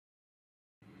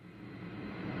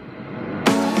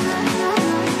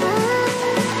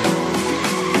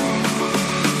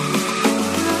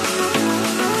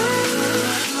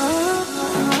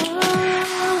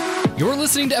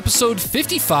listening to episode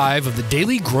 55 of the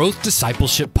Daily Growth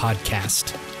Discipleship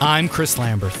Podcast. I'm Chris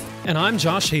Lamberth. And I'm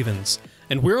Josh Havens,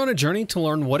 and we're on a journey to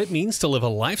learn what it means to live a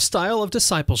lifestyle of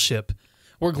discipleship.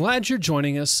 We're glad you're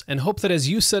joining us and hope that as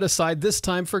you set aside this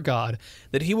time for God,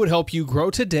 that He would help you grow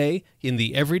today in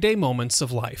the everyday moments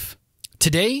of life.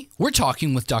 Today, we're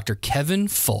talking with Dr. Kevin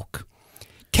Folk.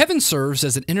 Kevin serves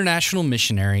as an international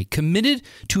missionary committed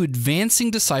to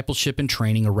advancing discipleship and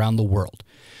training around the world.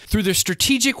 Through their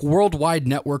strategic worldwide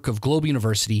network of Global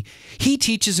University, he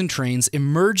teaches and trains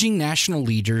emerging national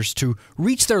leaders to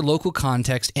reach their local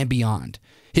context and beyond.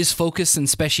 His focus and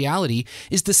speciality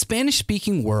is the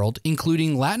Spanish-speaking world,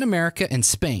 including Latin America and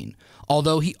Spain,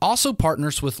 although he also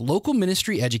partners with local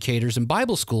ministry educators and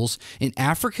Bible schools in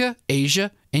Africa,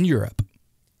 Asia, and Europe.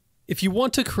 If you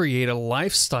want to create a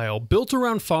lifestyle built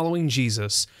around following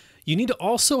Jesus, you need to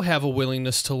also have a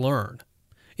willingness to learn.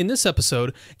 In this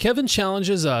episode, Kevin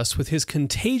challenges us with his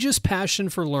contagious passion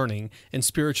for learning and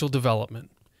spiritual development.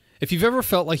 If you've ever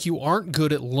felt like you aren't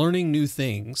good at learning new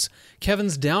things,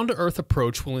 Kevin's down-to-earth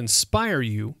approach will inspire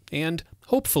you and,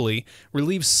 hopefully,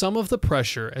 relieve some of the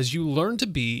pressure as you learn to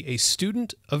be a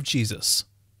student of Jesus.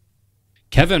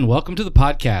 Kevin, welcome to the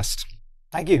podcast.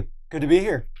 Thank you. Good to be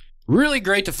here. Really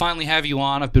great to finally have you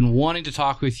on. I've been wanting to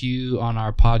talk with you on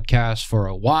our podcast for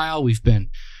a while. We've been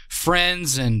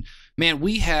friends, and man,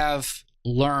 we have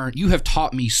learned, you have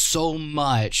taught me so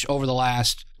much over the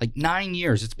last 9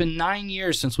 years. It's been 9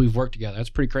 years since we've worked together. That's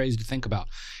pretty crazy to think about.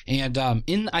 And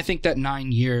I think that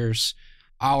 9 years,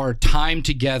 our time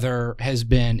together has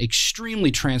been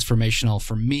extremely transformational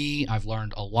for me. I've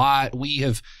learned a lot. We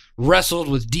have wrestled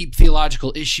with deep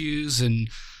theological issues and,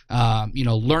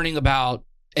 learning about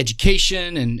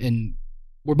education, and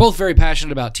we're both very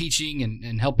passionate about teaching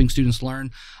and helping students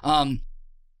learn.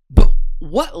 But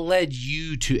what led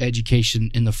you to education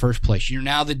in the first place? You're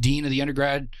now the dean of the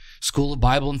undergrad School of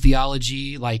Bible and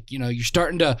Theology. You're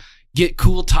starting to get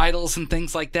cool titles and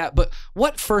things like that. But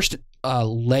what first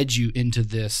led you into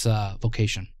this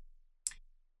vocation?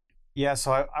 Yeah,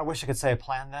 so I wish I could say I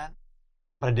planned that,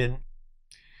 but I didn't.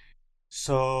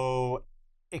 So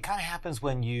it kind of happens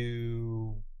when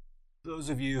those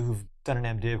of you who've done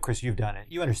an MDiv, Chris, you've done it,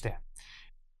 you understand.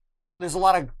 There's a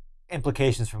lot of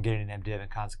implications from getting an MDiv and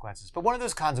consequences. But one of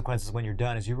those consequences when you're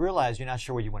done is you realize you're not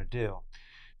sure what you want to do.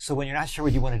 So when you're not sure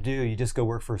what you want to do, you just go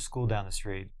work for a school down the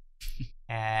street.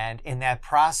 And in that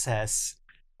process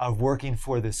of working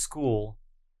for this school,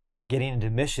 getting into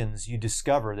missions, you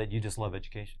discover that you just love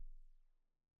education.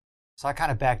 So I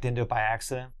kind of backed into it by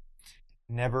accident.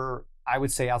 Never, I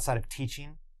would say outside of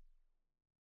teaching,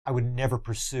 I would never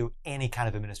pursue any kind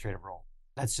of administrative role.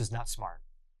 That's just not smart.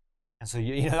 And so,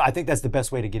 I think that's the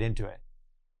best way to get into it,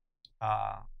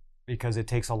 because it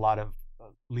takes a lot of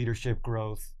leadership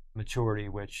growth, maturity,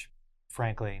 which,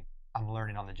 frankly, I'm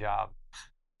learning on the job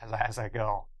as I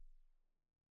go.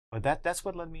 But that's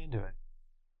what led me into it.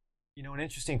 An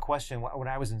interesting question, when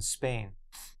I was in Spain,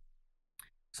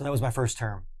 so that was my first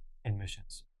term in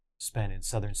missions, spent in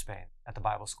southern Spain at the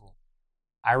Bible school.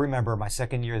 I remember my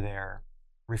second year there,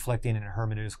 reflecting in a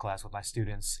hermeneutics class with my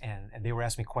students, and they were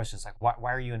asking me questions like,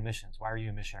 why are you in missions? Why are you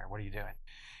a missionary? What are you doing?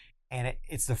 And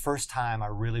it's the first time I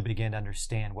really began to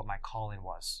understand what my calling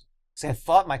was. See, I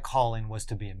thought my calling was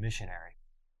to be a missionary.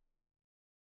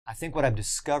 I think what I've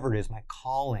discovered is my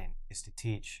calling is to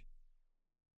teach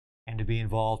and to be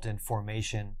involved in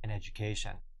formation and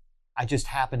education. I just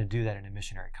happen to do that in a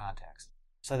missionary context.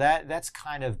 So that's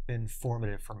kind of been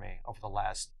formative for me over the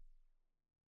last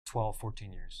 12,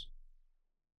 14 years.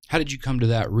 How did you come to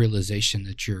that realization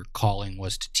that your calling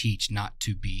was to teach, not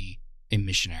to be a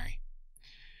missionary?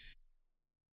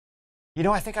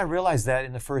 I think I realized that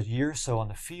in the first year or so on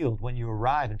the field when you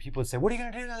arrive and people would say, what are you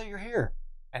going to do now that you're here?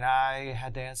 And I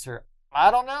had to answer, I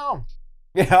don't know.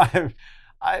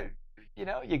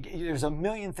 There's a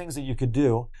million things that you could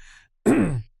do.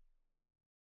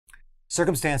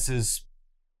 Circumstances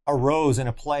arose in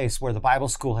a place where the Bible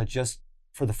school had just,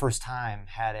 for the first time,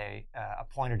 had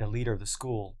appointed a leader of the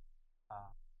school,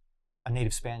 a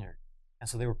native Spaniard. And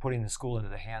so they were putting the school into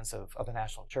the hands of the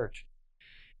national church.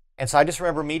 And so I just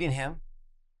remember meeting him,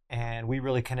 and we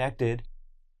really connected,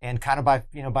 and kind of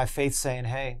by faith saying,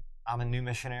 hey, I'm a new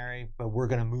missionary, but we're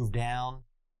going to move down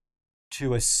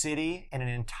to a city and an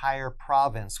entire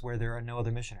province where there are no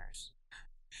other missionaries.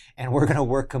 And we're going to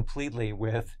work completely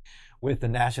with the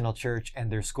national church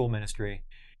and their school ministry.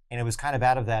 And it was kind of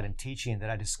out of that in teaching that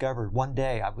I discovered one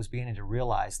day I was beginning to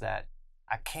realize that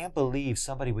I can't believe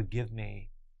somebody would give me,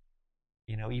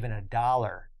 even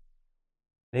 $1.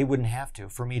 They wouldn't have to,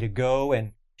 for me to go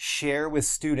and share with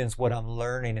students what I'm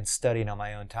learning and studying on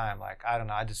my own time. I don't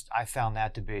know, I found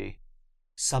that to be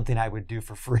something I would do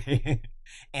for free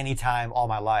anytime, all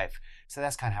my life. So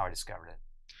that's kind of how I discovered it.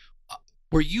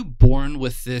 Were you born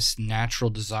with this natural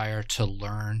desire to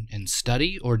learn and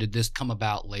study, or did this come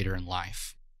about later in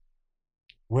life?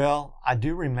 Well, I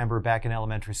do remember back in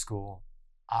elementary school,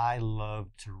 I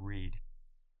loved to read.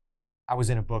 I was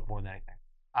in a book more than anything.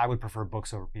 I would prefer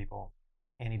books over people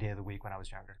any day of the week when I was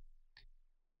younger.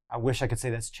 I wish I could say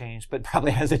that's changed, but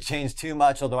probably hasn't changed too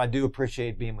much, although I do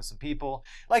appreciate being with some people,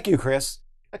 like you, Chris,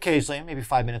 occasionally, maybe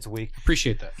 5 minutes a week.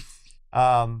 Appreciate that.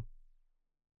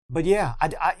 But yeah,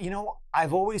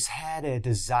 I've always had a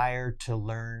desire to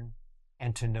learn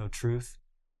and to know truth.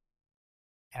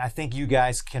 And I think you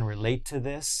guys can relate to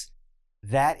this.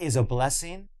 That is a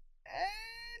blessing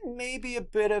and maybe a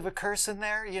bit of a curse in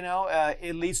there.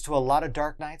 It leads to a lot of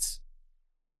dark nights.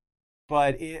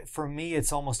 But for me,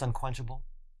 it's almost unquenchable.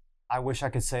 I wish I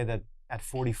could say that at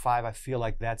 45, I feel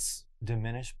like that's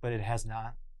diminished, but it has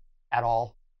not at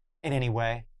all in any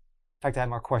way. In fact, I have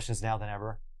more questions now than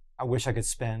ever. I wish I could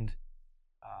spend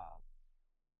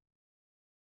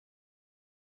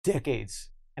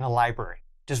decades in a library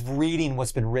just reading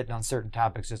what's been written on certain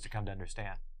topics just to come to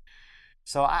understand.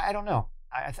 So I don't know.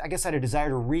 I guess I had a desire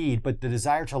to read, but the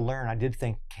desire to learn I did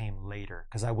think came later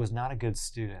because I was not a good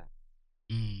student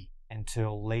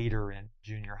until later in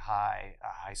junior high,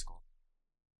 high school.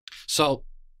 So,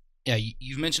 yeah,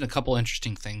 you've mentioned a couple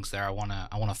interesting things there. I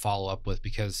wanna follow up with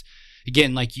because,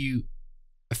 again, like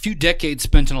a few decades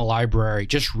spent in a library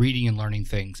just reading and learning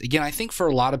things. Again, I think for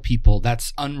a lot of people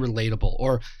that's unrelatable,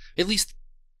 or at least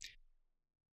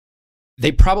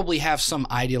they probably have some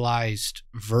idealized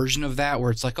version of that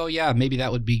where it's like, oh yeah, maybe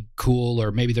that would be cool,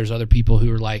 or maybe there's other people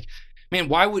who are like, man,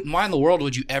 why in the world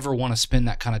would you ever want to spend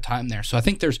that kind of time there? So I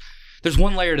think there's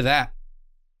one layer to that.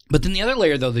 But then the other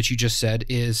layer, though, that you just said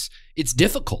is it's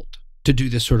difficult to do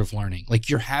this sort of learning. Like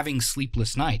you're having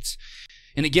sleepless nights.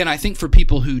 And again, I think for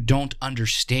people who don't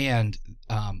understand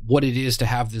what it is to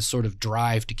have this sort of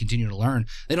drive to continue to learn,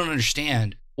 they don't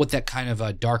understand what that kind of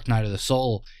a dark night of the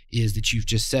soul is that you've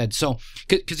just said. So,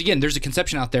 because again, there's a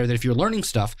conception out there that if you're learning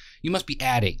stuff, you must be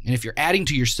adding. And if you're adding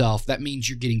to yourself, that means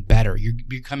you're getting better. You're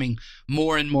becoming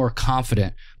more and more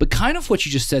confident. But kind of what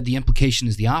you just said, the implication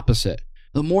is the opposite.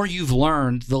 The more you've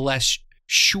learned, the less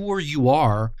sure you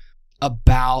are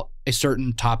about a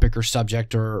certain topic or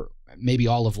subject or maybe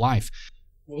all of life.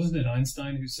 Wasn't it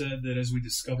Einstein who said that as we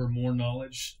discover more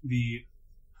knowledge, the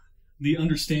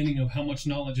understanding of how much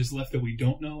knowledge is left that we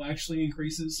don't know actually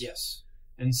increases? Yes.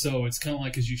 And so it's kind of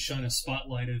like as you shine a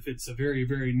spotlight, if it's a very,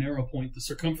 very narrow point, the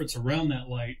circumference around that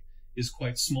light is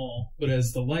quite small. But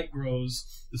as the light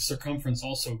grows, the circumference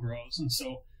also grows. And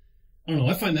so, I don't know,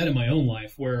 I find that in my own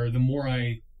life where the more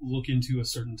I look into a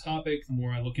certain topic, the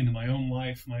more I look into my own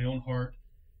life, my own heart,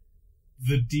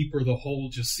 the deeper the hole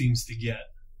just seems to get.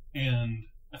 And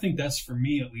I think that's, for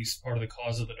me at least, part of the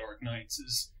cause of the dark nights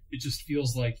is it just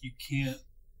feels like you can't,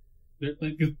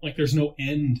 like there's no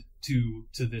end to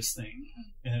this thing.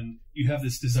 And you have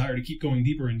this desire to keep going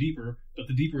deeper and deeper, but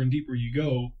the deeper and deeper you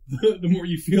go, the more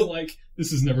you feel like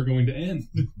this is never going to end.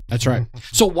 That's right.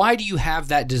 So why do you have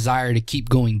that desire to keep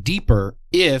going deeper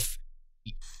if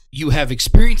you have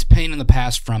experienced pain in the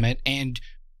past from it and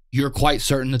you're quite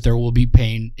certain that there will be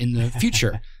pain in the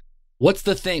future? What's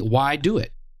the thing? Why do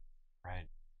it?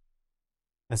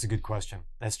 That's a good question.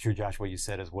 That's true, Josh, what you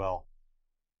said as well.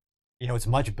 It's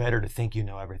much better to think you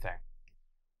know everything.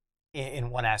 In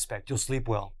one aspect, you'll sleep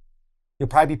well. You'll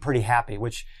probably be pretty happy,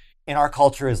 which in our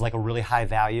culture is like a really high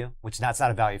value, which that's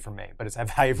not a value for me, but it's a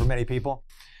value for many people.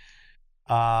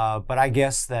 But I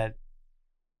guess that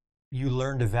you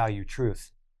learn to value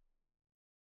truth.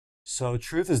 So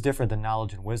truth is different than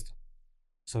knowledge and wisdom.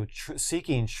 So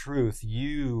seeking truth,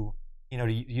 to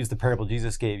use the parable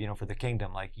Jesus gave, for the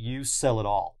kingdom, like you sell it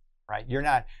all, right?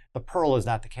 The pearl is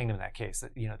not the kingdom in that case.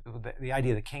 The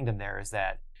idea of the kingdom there is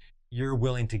that you're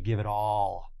willing to give it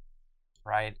all,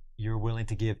 right? You're willing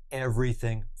to give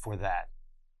everything for that.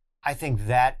 I think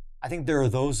there are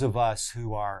those of us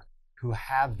who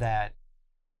have that,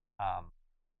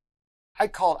 I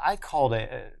call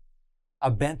it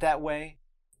a bent that way.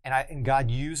 And God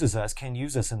can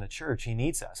use us in the church. He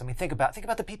needs us. I mean, think about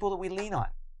the people that we lean on.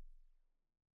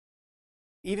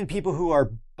 Even people who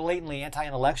are blatantly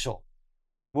anti-intellectual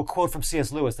will quote from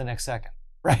C.S. Lewis the next second,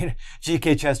 right?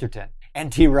 G.K. Chesterton,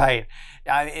 N.T. Wright.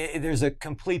 There's a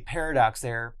complete paradox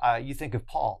there. You think of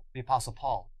Paul, the Apostle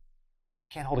Paul.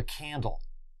 Can't hold a candle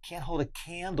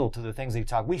to the things that he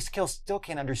talked. We still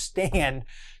can't understand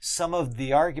some of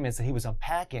the arguments that he was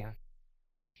unpacking,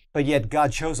 but yet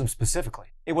God chose him specifically.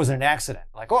 It wasn't an accident.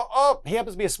 Like, he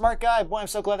happens to be a smart guy. Boy, I'm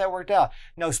so glad that worked out.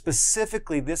 No,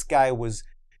 specifically, this guy was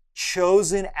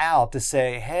chosen out to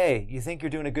say, hey, you think you're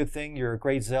doing a good thing? You're a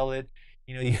great zealot.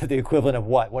 You know, you have the equivalent of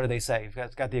what? What do they say?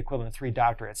 You've got the equivalent of 3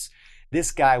 doctorates.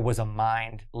 This guy was a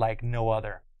mind like no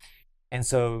other. And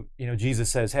so, you know,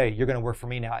 Jesus says, hey, you're going to work for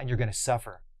me now and you're going to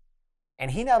suffer.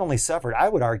 And he not only suffered, I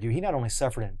would argue, he not only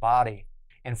suffered in body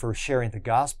and for sharing the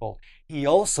gospel, he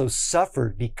also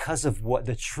suffered because of what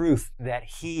the truth that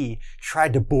he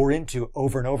tried to bore into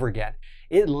over and over again.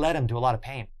 It led him to a lot of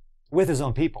pain with his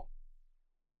own people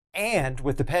and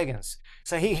with the pagans.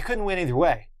 So he couldn't win either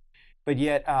way. But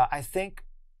yet, I think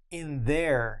in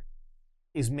there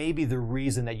is maybe the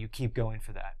reason that you keep going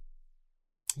for that.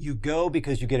 You go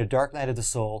because you get a dark night of the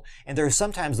soul. And there are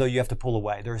sometimes, though, you have to pull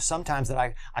away. There are some times that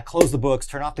I close the books,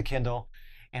 turn off the Kindle,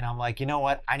 and I'm like, you know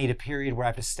what? I need a period where I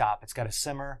have to stop. It's got to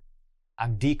simmer.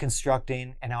 I'm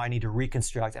deconstructing, and now I need to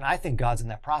reconstruct. And I think God's in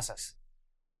that process.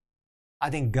 I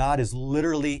think God is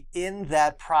literally in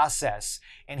that process,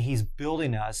 and he's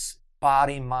building us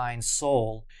body, mind,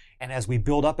 soul. And as we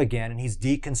build up again, and he's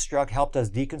helped us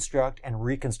deconstruct and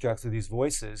reconstruct through these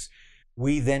voices,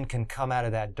 we then can come out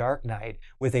of that dark night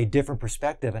with a different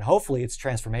perspective, and hopefully it's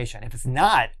transformation. If it's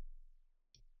not,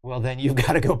 well, then you've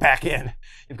got to go back in.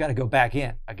 You've got to go back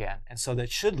in again. And so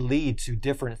that should lead to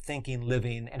different thinking,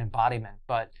 living, and embodiment.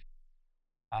 But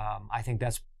I think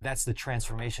that's the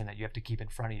transformation that you have to keep in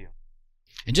front of you.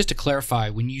 And just to clarify,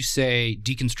 when you say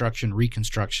deconstruction,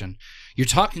 reconstruction, you're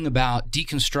talking about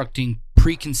deconstructing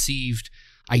preconceived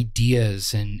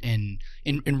ideas and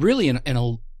really in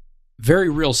a very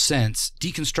real sense,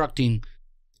 deconstructing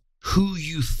who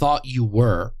you thought you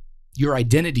were. Your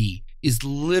identity is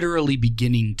literally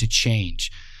beginning to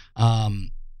change.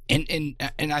 And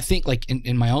I think, like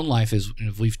in my own life, as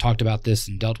we've talked about this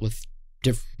and dealt with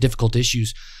difficult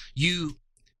issues, you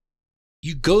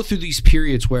go through these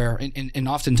periods where, and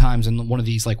oftentimes in one of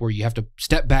these, like where you have to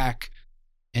step back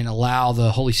and allow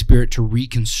the Holy Spirit to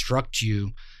reconstruct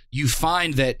you, you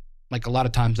find that, like, a lot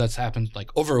of times that's happened like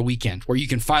over a weekend where you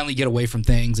can finally get away from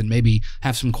things and maybe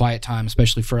have some quiet time.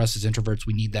 Especially for us as introverts,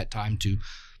 we need that time to.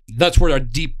 That's where our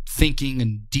deep thinking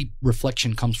and deep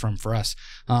reflection comes from for us.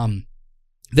 That,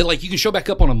 like, you can show back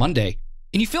up on a Monday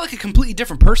and you feel like a completely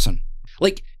different person.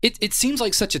 Like, it seems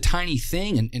like such a tiny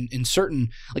thing, and in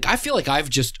certain, like, I feel like I've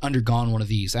just undergone one of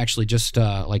these actually just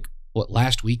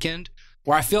last weekend,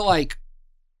 where I feel like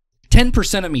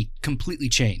 10% of me completely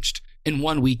changed in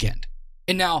one weekend.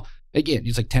 And now, again,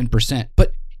 it's like 10%,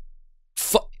 but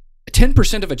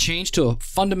 10% of a change to a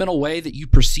fundamental way that you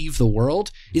perceive the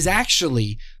world is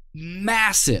actually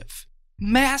massive.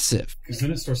 Massive. Because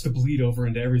then it starts to bleed over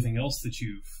into everything else that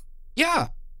you've... Yeah.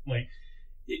 Like,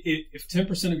 if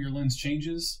 10% of your lens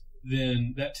changes,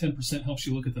 then that 10% helps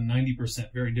you look at the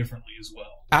 90% very differently as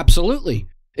well. Absolutely.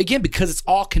 Again, because it's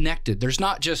all connected. There's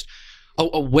not just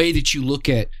a way that you look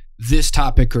at this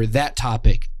topic or that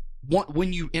topic.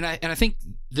 When you, and I think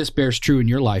this bears true in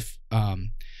your life,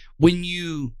 when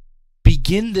you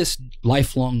begin this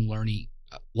lifelong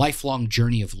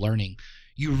journey of learning,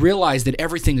 you realize that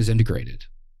everything is integrated.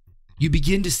 You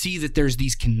begin to see that there's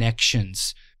these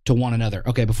connections to one another.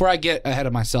 Okay, before I get ahead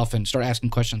of myself and start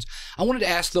asking questions, I wanted to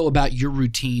ask, though, about your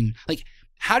routine. Like,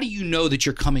 how do you know that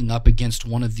you're coming up against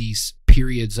one of these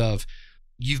periods of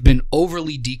you've been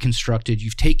overly deconstructed,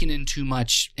 you've taken in too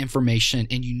much information,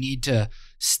 and you need to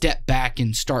step back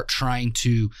and start trying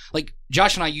to, like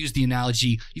Josh and I use the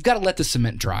analogy, you've got to let the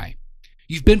cement dry.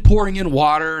 You've been pouring in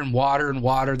water and water and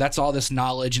water. That's all this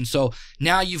knowledge. And so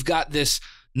now you've got this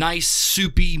nice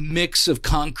soupy mix of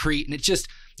concrete, and it just,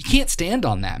 you can't stand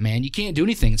on that, man. You can't do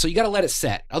anything. So you got to let it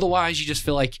set. Otherwise, you just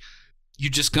feel like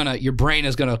your brain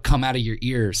is going to come out of your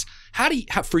ears. How do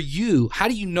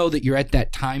you know that you're at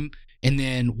that time? And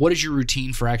then what is your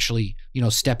routine for actually,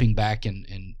 stepping back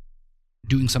and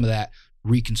doing some of that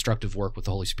reconstructive work with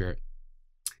the Holy Spirit?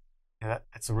 Yeah,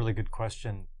 that's a really good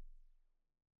question.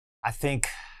 I think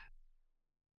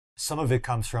some of it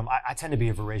comes from, I tend to be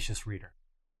a voracious reader,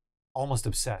 almost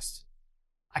obsessed.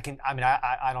 I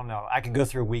don't know. I can go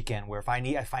through a weekend where if I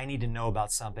need to know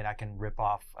about something, I can rip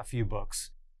off a few books.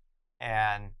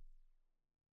 And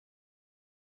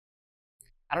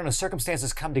I don't know,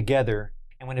 circumstances come together,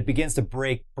 and when it begins to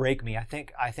break me, I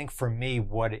think for me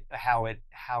how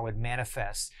it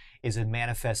manifests is it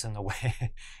manifests in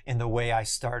the way I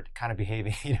start kind of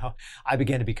behaving. I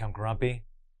begin to become grumpy.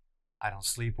 I don't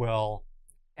sleep well.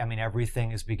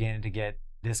 Everything is beginning to get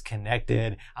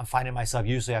disconnected. I find myself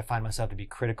to be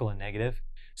critical and negative.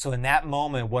 So in that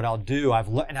moment, what I'll do, I've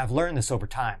learned this over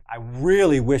time. I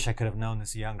really wish I could have known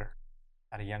this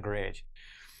at a younger age.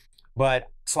 But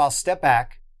so I'll step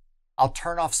back. I'll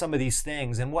turn off some of these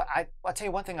things. And I'll tell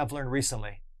you one thing I've learned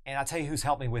recently, and I'll tell you who's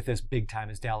helped me with this big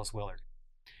time, is Dallas Willard.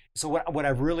 So what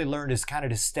I've really learned is kind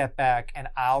of to step back, and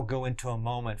I'll go into a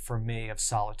moment for me of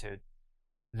solitude.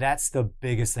 That's the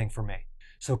biggest thing for me.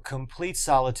 So complete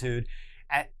solitude.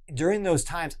 During those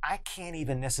times, I can't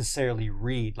even necessarily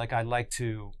read like I like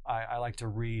to. I like to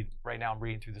read. Right now, I'm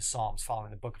reading through the Psalms,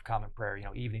 following the Book of Common Prayer,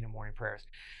 evening and morning prayers.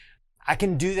 I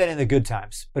can do that in the good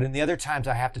times, but in the other times,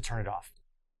 I have to turn it off.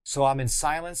 So I'm in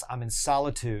silence, I'm in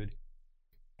solitude,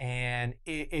 and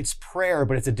it's prayer,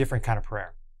 but it's a different kind of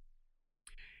prayer.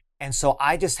 And so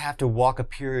I just have to walk a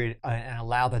period and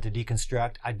allow that to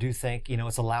deconstruct. I do think,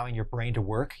 it's allowing your brain to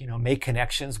work, make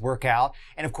connections, work out.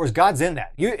 And of course, God's in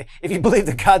that. If you believe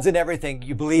that God's in everything,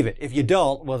 you believe it. If you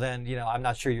don't, well then, I'm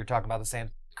not sure you're talking about the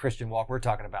same Christian walk we're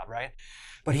talking about, right?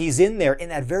 But he's in there in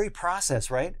that very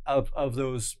process, right? Of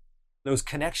those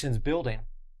connections building.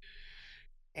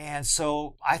 And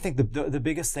so I think the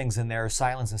biggest things in there are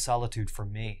silence and solitude for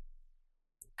me.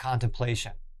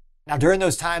 Contemplation. Now, during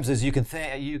those times, as you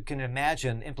can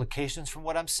imagine implications from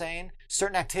what I'm saying,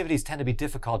 certain activities tend to be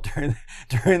difficult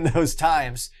during those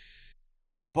times.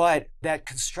 But that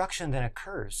construction then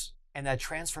occurs, and that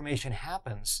transformation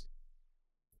happens.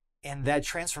 And that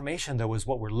transformation, though, is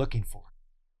what we're looking for.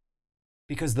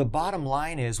 Because the bottom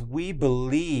line is we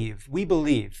believe,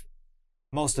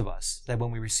 most of us, that when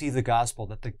we receive the gospel,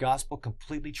 that the gospel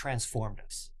completely transformed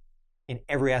us in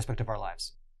every aspect of our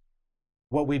lives.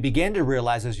 What we begin to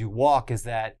realize as you walk is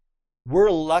that we're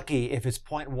lucky if it's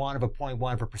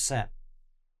 0.1%.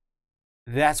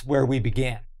 That's where we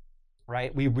began,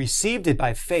 right? We received it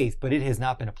by faith, but it has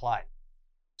not been applied.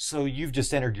 So you've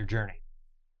just entered your journey.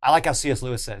 I like how C.S.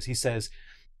 Lewis says. He says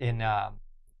in, I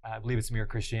believe it's Mere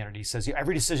Christianity, he says,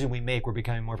 every decision we make, we're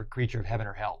becoming more of a creature of heaven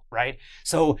or hell, right?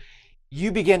 So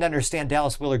you begin to understand,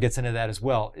 Dallas Willard gets into that as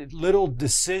well. Little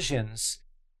decisions,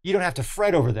 you don't have to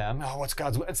fret over them. Oh, what's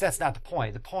God's will? That's not the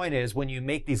point. The point is when you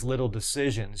make these little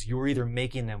decisions, you're either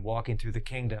making them walking through the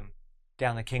kingdom,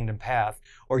 down the kingdom path,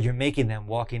 or you're making them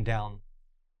walking down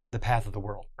the path of the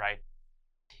world, right?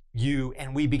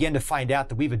 And we begin to find out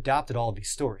that we've adopted all of these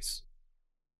stories.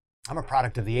 I'm a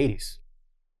product of the 80s.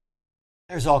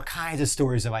 There's all kinds of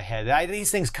stories in my head. These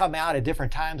things come out at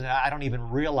different times, and I don't even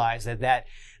realize that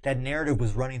narrative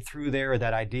was running through there, or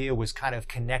that idea was kind of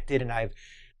connected, and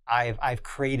I've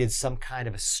created some kind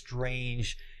of a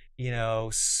strange,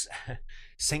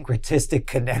 syncretistic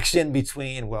connection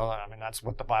between, that's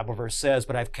what the Bible verse says,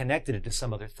 but I've connected it to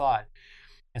some other thought.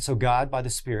 And so God, by the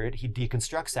Spirit, he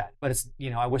deconstructs that. But it's,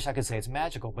 I wish I could say it's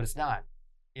magical, but it's not,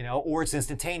 or it's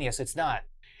instantaneous. It's not.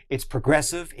 It's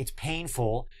progressive. It's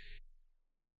painful.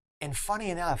 And funny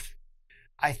enough,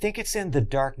 I think it's in The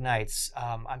Dark Nights.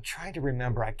 I'm trying to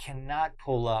remember. I cannot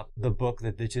pull up the book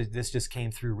that this just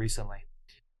came through recently.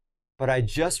 But I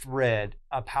just read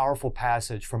a powerful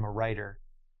passage from a writer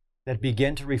that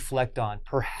began to reflect on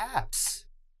perhaps,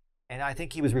 and I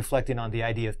think he was reflecting on the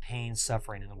idea of pain,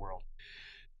 suffering in the world.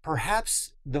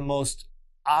 Perhaps the most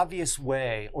obvious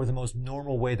way, or the most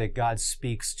normal way that God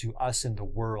speaks to us in the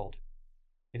world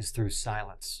is through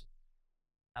silence.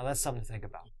 Now that's something to think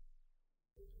about.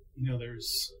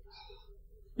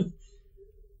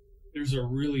 There's a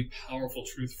really powerful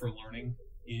truth for learning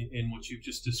in what you've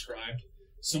just described.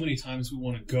 So many times we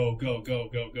want to go,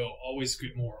 always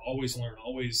get more, always learn,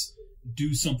 always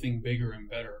do something bigger and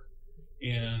better.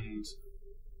 And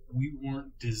we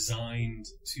weren't designed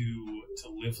to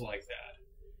live like that.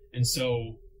 And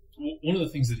so one of the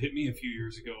things that hit me a few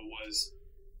years ago was,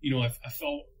 I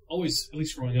felt always, at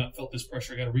least growing up, felt this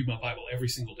pressure. I got to read my Bible every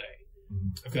single day.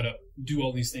 I've got to do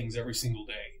all these things every single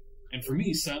day. And for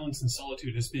me, silence and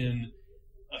solitude has been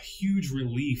a huge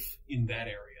relief in that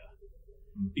area.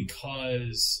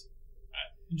 Because,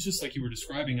 just like you were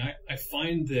describing, I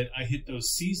find that I hit those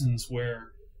seasons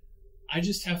where I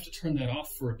just have to turn that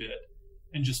off for a bit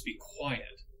and just be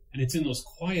quiet. And it's in those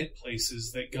quiet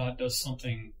places that God does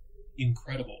something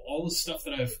incredible. All the stuff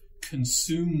that I've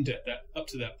consumed up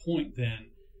to that point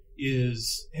then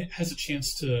it has a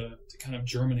chance to kind of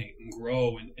germinate and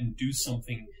grow and do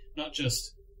something, not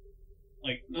just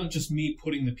me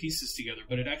putting the pieces together,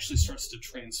 but it actually starts to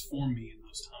transform me in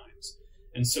those times.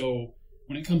 And so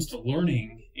when it comes to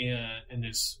learning and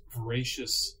this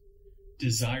voracious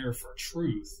desire for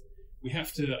truth, we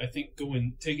have to, I think, go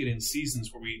and take it in seasons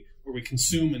where we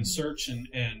consume and search and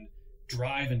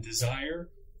drive and desire,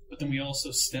 but then we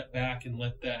also step back and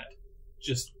let that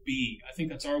just be. I think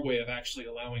that's our way of actually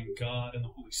allowing God and the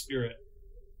Holy Spirit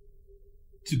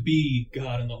to be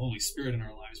God and the Holy Spirit in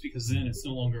our lives, because then it's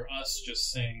no longer us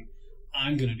just saying,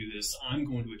 I'm going to do this, I'm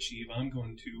going to achieve, I'm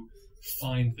going to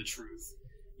find the truth.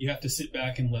 You have to sit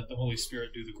back and let the Holy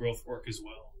Spirit do the growth work as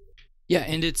well. Yeah,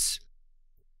 and it's,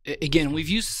 again, we've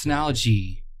used this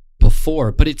analogy before.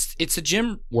 before, but it's a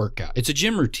gym workout. It's a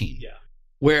gym routine. Yeah.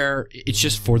 Where it's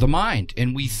just for the mind.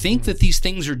 And we think that these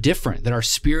things are different, that our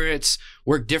spirits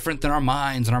work different than our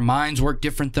minds, and our minds work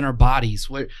different than our bodies.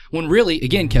 When really,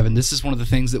 again, Kevin, this is one of the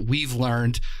things that we've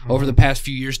learned over the past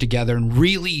few years together and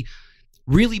really,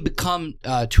 really become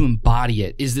to embody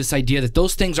it, is this idea that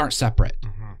those things aren't separate.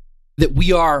 That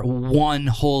we are one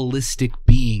holistic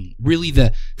being. Really,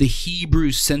 the Hebrew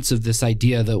sense of this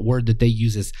idea, the word that they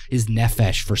use is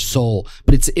nephesh for soul,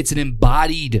 but it's an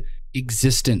embodied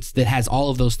existence that has all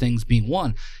of those things being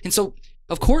one. And so,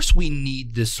 of course, we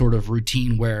need this sort of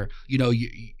routine where,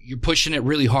 you're pushing it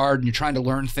really hard and you're trying to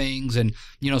learn things. And,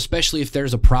 especially if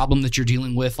there's a problem that you're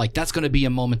dealing with, like that's going to be a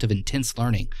moment of intense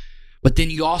learning. But then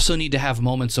you also need to have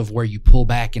moments of where you pull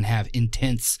back and have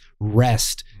intense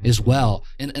rest as well,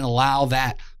 and allow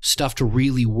that stuff to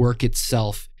really work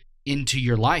itself into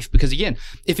your life. Because again,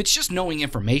 if it's just knowing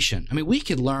information, I mean, we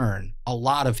could learn a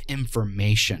lot of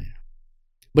information.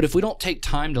 But if we don't take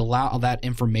time to allow that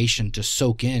information to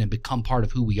soak in and become part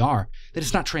of who we are, then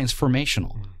it's not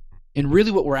transformational. And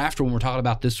really what we're after when we're talking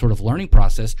about this sort of learning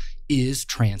process is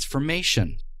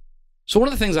transformation. So one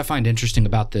of the things I find interesting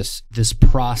about this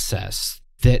process,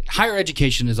 that higher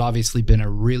education has obviously been a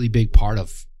really big part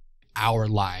of our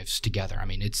lives together. I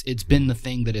mean, it's been the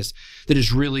thing that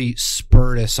has really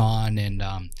spurred us on and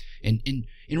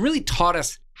really taught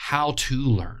us how to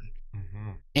learn.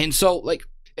 And so, like,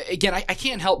 again, I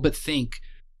can't help but think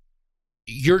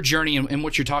your journey and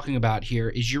what you're talking about here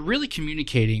is you're really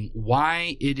communicating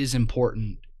why it is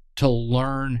important to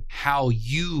learn how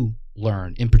you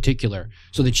learn in particular,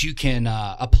 so that you can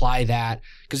apply that.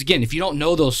 Because again, if you don't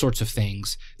know those sorts of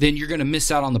things, then you're going to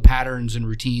miss out on the patterns and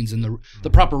routines and the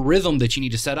proper rhythm that you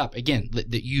need to set up. Again,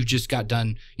 that you've just got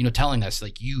done, telling us,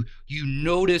 like you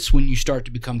notice when you start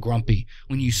to become grumpy,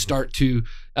 when you start to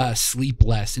sleep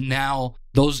less, and now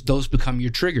those become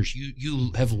your triggers.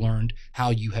 You have learned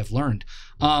how you have learned.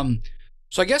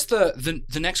 So I guess the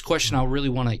next question I really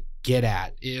want to get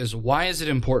at is, why is it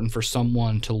important for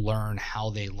someone to learn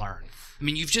how they learn? I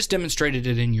mean, you've just demonstrated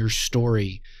it in your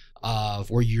story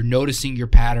of where you're noticing your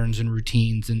patterns and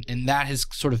routines, and that has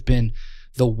sort of been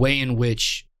the way in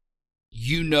which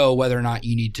you know whether or not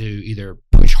you need to either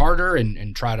push harder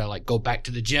and try to like go back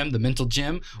to the gym, the mental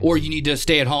gym, or you need to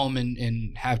stay at home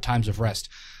and have times of rest.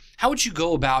 How would you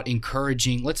go about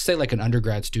encouraging, let's say like an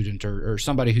undergrad student or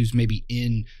somebody who's maybe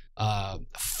in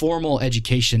formal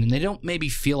education and they don't maybe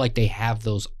feel like they have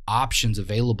those options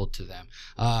available to them,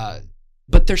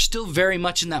 but they're still very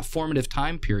much in that formative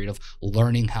time period of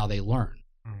learning how they learn?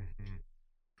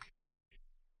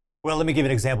 Well, let me give you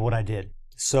an example of what I did.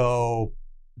 So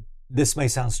this may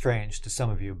sound strange to some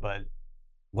of you, but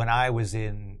when I was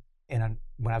in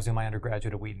my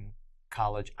undergraduate at Wheaton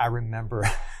College, I remember.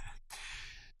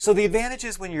 So the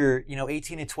advantages when you're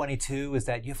 18 and 22 is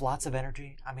that you have lots of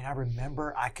energy. I mean, I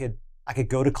remember I could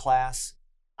go to class,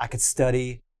 I could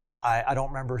study. I don't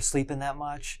remember sleeping that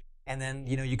much, and then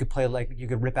you could play, like, you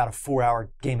could rip out a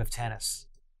 4-hour game of tennis,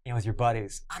 with your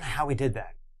buddies. I don't know how we did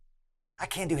that. I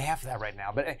can't do half of that right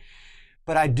now,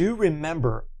 but I do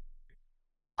remember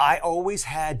I always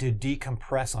had to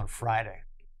decompress on Friday.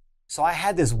 So I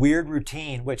had this weird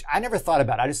routine, which I never thought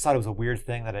about. I just thought it was a weird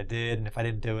thing that I did, and if I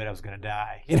didn't do it, I was going to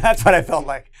die. That's what I felt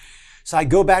like. So I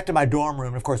go back to my dorm room,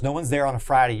 and of course, no one's there on a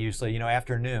Friday usually,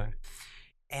 afternoon.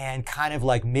 And kind of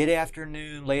like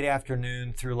mid-afternoon, late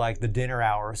afternoon, through like the dinner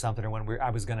hour or something, or when I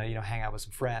was going to, hang out with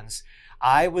some friends,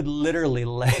 I would literally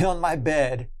lay on my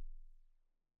bed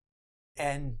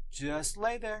and just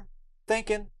lay there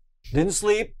thinking. Didn't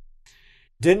sleep,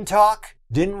 didn't talk,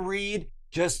 didn't read,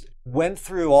 just went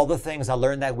through all the things I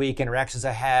learned that week, interactions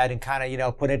I had, and kind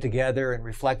of, put it together and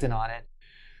reflecting on it.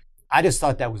 I just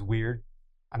thought that was weird.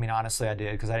 I mean, honestly, I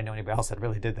did, because I didn't know anybody else that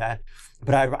really did that.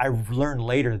 But I learned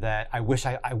later that I wish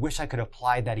I could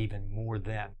apply that even more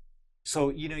then. So,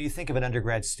 you think of an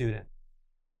undergrad student.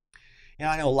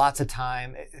 I know lots of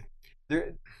time.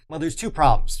 There's two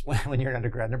problems when you're an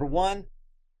undergrad. Number one,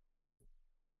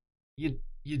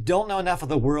 you don't know enough of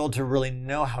the world to really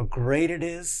know how great it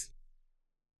is,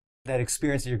 that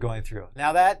experience that you're going through.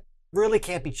 Now, that really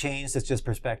can't be changed. It's just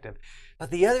perspective. But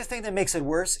the other thing that makes it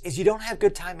worse is you don't have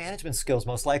good time management skills,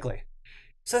 most likely.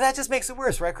 So that just makes it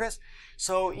worse, right, Chris?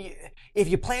 So if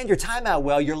you planned your time out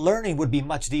well, your learning would be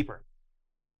much deeper.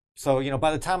 So,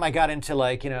 by the time I got into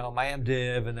my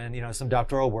MDiv and then, some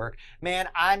doctoral work, man,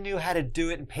 I knew how to do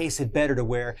it and pace it better to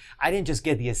where I didn't just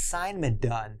get the assignment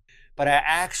done, but I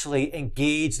actually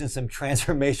engaged in some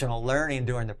transformational learning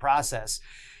during the process.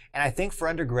 And I think for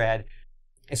undergrad,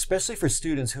 especially for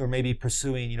students who are maybe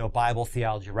pursuing, Bible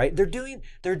theology, right? They're doing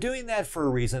that for a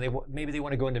reason. Maybe they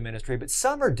want to go into ministry, but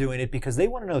some are doing it because they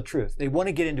want to know the truth. They want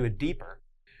to get into it deeper.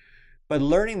 But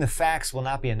learning the facts will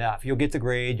not be enough. You'll get the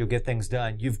grade, you'll get things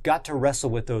done. You've got to wrestle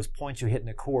with those points you hit in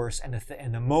the course and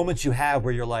the moments you have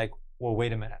where you're like, well,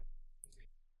 wait a minute.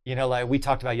 Like we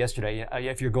talked about yesterday,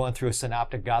 if you're going through a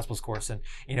synoptic gospels course and,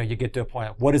 you get to a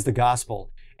point, what is the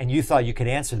gospel? And you thought you could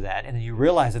answer that. And then you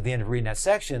realize at the end of reading that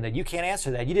section that you can't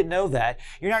answer that. You didn't know that.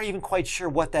 You're not even quite sure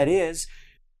what that is.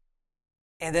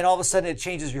 And then all of a sudden it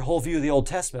changes your whole view of the Old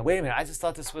Testament. Wait a minute, I just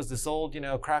thought this was this old,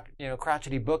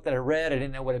 crotchety book that I read. I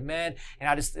didn't know what it meant. And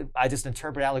I just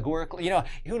interpret allegorically.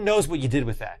 Who knows what you did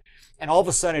with that? And all of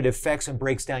a sudden it affects and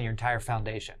breaks down your entire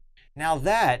foundation. Now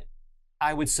that,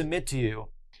 I would submit to you,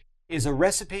 is a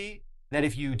recipe that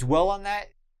if you dwell on that,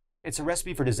 it's a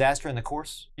recipe for disaster in the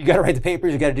course. You got to write the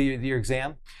papers, you got to do your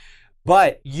exam.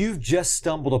 But you've just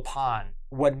stumbled upon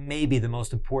what may be the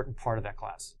most important part of that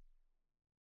class,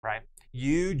 right?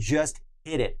 You just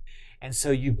hit it. And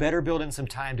so you better build in some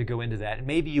time to go into that. And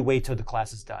maybe you wait till the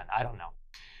class is done. I don't know.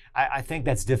 I think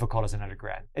that's difficult as an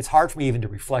undergrad. It's hard for me even to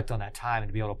reflect on that time and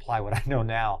to be able to apply what I know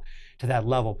now to that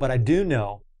level. But I do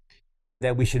know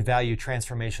that we should value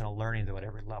transformational learning though at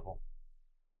every level.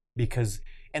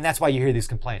 And that's why you hear these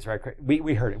complaints, right?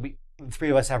 We heard it. The three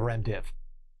of us have a REM-DIV.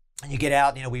 And you get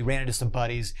out, we ran into some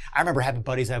buddies. I remember having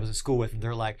buddies I was at school with, and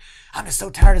they're like, I'm just so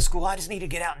tired of school. I just need to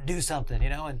get out and do something,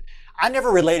 And I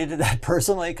never related to that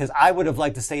personally because I would have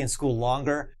liked to stay in school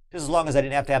longer, just as long as I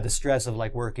didn't have to have the stress of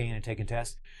like working and taking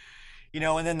tests.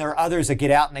 And then there are others that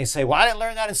get out and they say, well, I didn't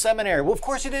learn that in seminary. Well, of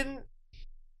course you didn't.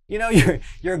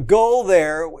 Your goal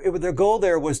there, their goal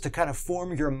there was to kind of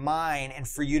form your mind and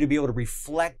for you to be able to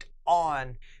reflect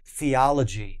on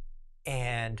theology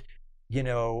and,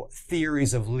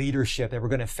 theories of leadership that were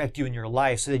going to affect you in your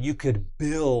life so that you could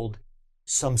build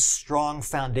some strong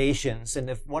foundations. And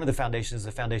one of the foundations is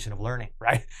the foundation of learning,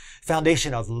 right?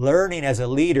 Foundation of learning as a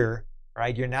leader,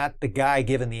 right? You're not the guy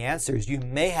giving the answers. You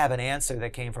may have an answer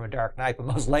that came from a dark night, but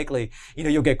most likely,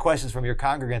 you'll get questions from your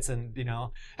congregants and,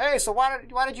 hey, so why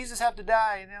did Jesus have to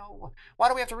die? Why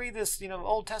do we have to read this,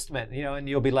 Old Testament? And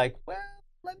you'll be like, well,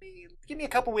 give me a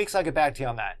couple weeks. I'll get back to you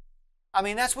on that. I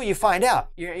mean, that's what you find out.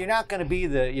 You're not going to be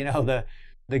the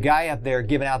guy up there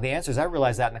giving out the answers. I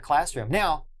realized that in the classroom.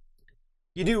 Now,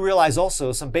 you do realize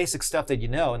also some basic stuff that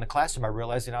in the classroom. I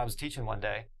realized, I was teaching one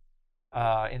day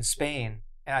in Spain,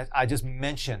 and I just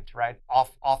mentioned, right,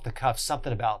 off the cuff,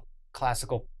 something about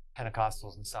classical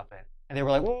Pentecostals and something. And they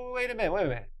were like, whoa, wait a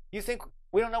minute. You think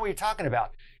we don't know what you're talking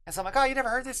about? And so I'm like, oh, you never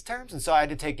heard these terms? And so I had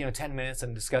to take, 10 minutes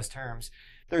and discuss terms.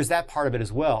 There's that part of it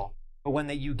as well. But when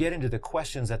you get into the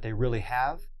questions that they really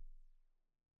have,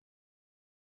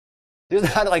 there's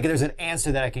not like there's an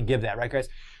answer that I can give that, right, Chris?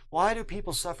 Why do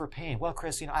people suffer pain? Well,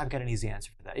 Chris, I've got an easy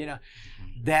answer for that.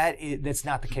 That's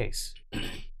not the case.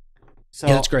 So,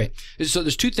 yeah, that's great. So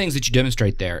there's two things that you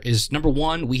demonstrate there is number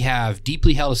one, we have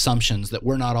deeply held assumptions that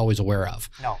we're not always aware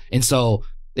of. No. And so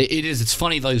it's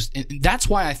funny, that's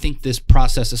why I think this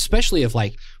process, especially of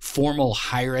like formal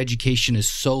higher education, is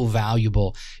so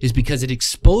valuable, is because it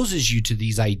exposes you to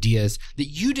these ideas that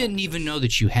you didn't even know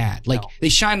that you had. Like they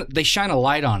shine a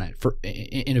light on it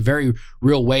in a very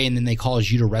real way, and then they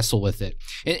cause you to wrestle with it.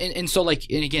 And so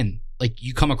and again, like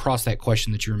you come across that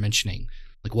question that you were mentioning,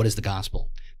 like what is the gospel?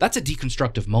 That's a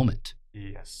deconstructive moment.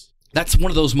 Yes. That's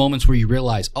one of those moments where you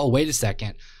realize, oh, wait a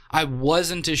second, I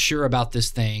wasn't as sure about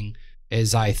this thing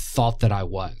as I thought that I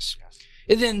was. Yes.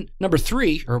 And then number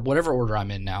three, or whatever order I'm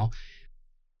in now,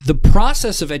 the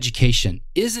process of education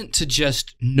isn't to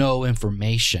just know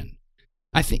information.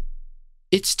 I think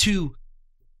it's to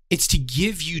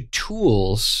give you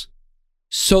tools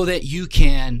so that you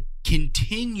can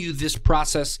continue this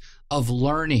process of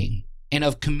learning and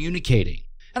of communicating.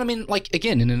 And I mean, like,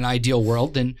 again, in an ideal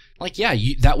world, then, like, yeah,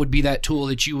 that would be that tool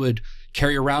that you would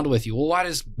carry around with you. Well, why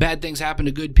does bad things happen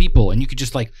to good people? And you could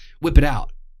just, like, whip it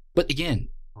out. But again,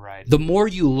 right, the more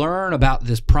you learn about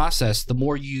this process, the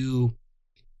more you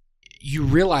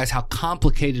realize how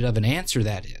complicated of an answer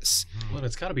that is. Well,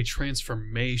 it's got to be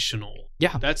transformational.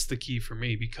 Yeah. That's the key for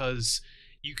me, because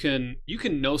you can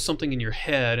know something in your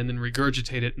head and then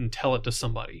regurgitate it and tell it to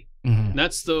somebody. Mm-hmm. And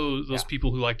that's those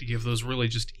people who like to give those really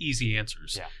just easy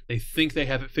answers. Yeah. They think they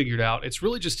have it figured out. It's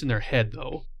really just in their head,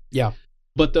 though. Yeah.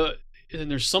 But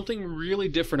there's something really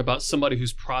different about somebody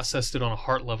who's processed it on a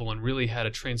heart level and really had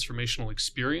a transformational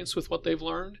experience with what they've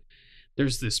learned.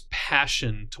 There's this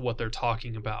passion to what they're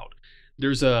talking about.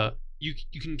 There's you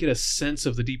can get a sense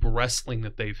of the deep wrestling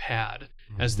that they've had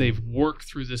as they've worked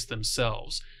through this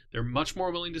themselves. They're much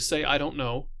more willing to say, I don't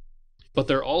know. but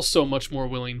they're also much more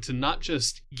willing to not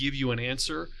just give you an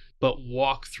answer, but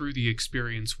walk through the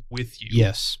experience with you.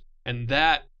 Yes. And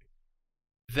that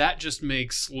just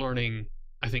makes learning,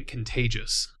 I think,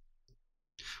 contagious.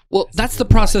 Well, that's the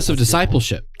process of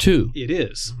discipleship too. It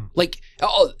is. Like,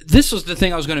 this was the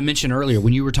thing I was going to mention earlier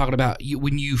when you were talking about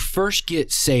when you first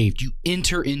get saved, you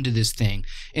enter into this thing,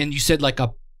 and you said like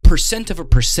a percent of a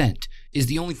percent is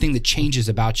the only thing that changes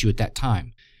about you at that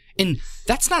time. And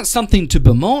that's not something to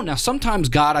bemoan. Now, sometimes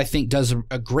God, I think, does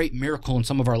a great miracle in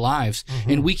some of our lives,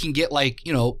 and we can get like,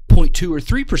 0.2 or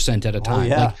 3% at a time.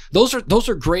 Like, those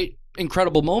are great,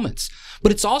 incredible moments.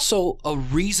 But it's also a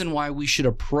reason why we should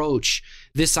approach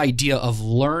this idea of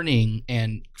learning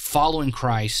and following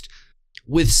Christ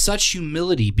with such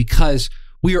humility, because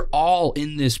we are all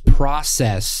in this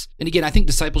process. And again, I think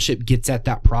discipleship gets at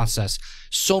that process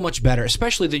so much better,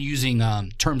 especially than using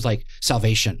terms like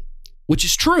salvation, which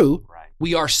is true. Right.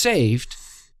 We are saved.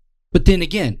 But then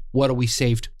again, what are we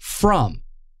saved from?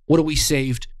 What are we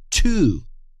saved to?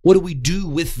 What do we do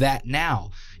with that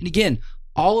now? And again,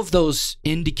 all of those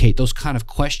kind of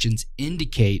questions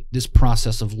indicate this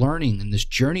process of learning and this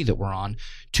journey that we're on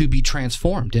to be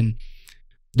transformed. And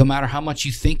no matter how much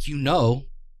you think you know,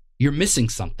 you're missing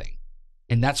something.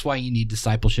 And that's why you need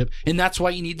discipleship. And that's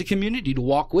why you need the community to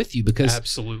walk with you, because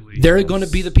absolutely, they're going to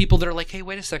be the people that are like, hey,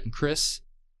 wait a second, Chris,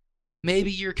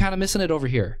 maybe you're kind of missing it over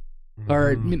here.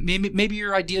 Or maybe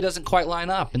your idea doesn't quite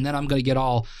line up, and then I'm going to get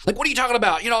all like, what are you talking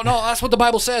about? No, that's what the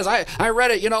Bible says. I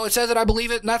read it, it says it, I believe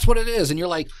it, and that's what it is. And you're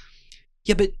like,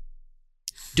 yeah, but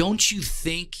don't you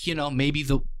think, maybe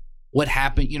what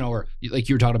happened, or like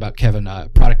you were talking about, Kevin,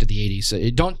 product of the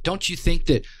 80s. Don't you think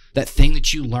that thing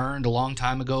that you learned a long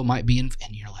time ago might be and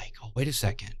you're like, oh, wait a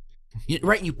second.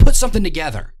 Right? And you put something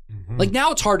together. Like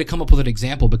now it's hard to come up with an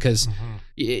example because,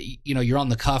 you're on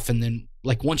the cuff, and then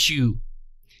like once you,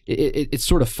 it's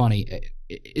sort of funny.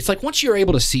 It's like once you're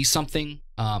able to see something,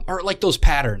 or like those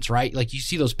patterns, right? Like you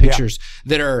see those pictures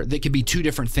that could be two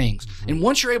different things. And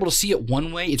once you're able to see it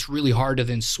one way, it's really hard to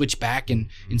then switch back and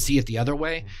see it the other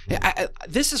way.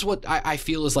 This is what I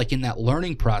feel is like in that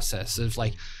learning process is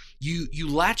like you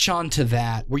latch on to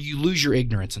that where you lose your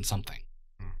ignorance in something.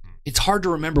 It's hard to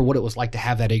remember what it was like to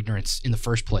have that ignorance in the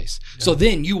first place. Yeah. So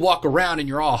then you walk around and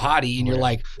you're all haughty and you're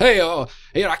like, hey,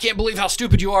 I can't believe how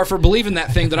stupid you are for believing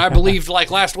that thing that I believed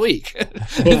like last week.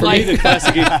 Well, for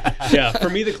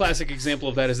me, the classic example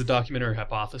of that is the documentary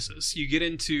Hypothesis. You get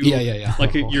into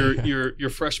like your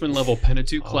freshman level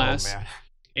Pentateuch class,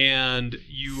 and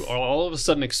you are all of a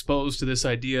sudden exposed to this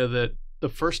idea that the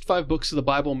first 5 books of the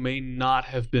Bible may not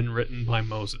have been written by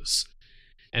Moses.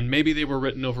 And maybe they were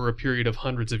written over a period of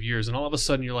hundreds of years. And all of a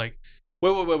sudden you're like,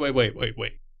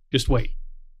 wait. Just wait.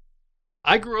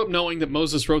 I grew up knowing that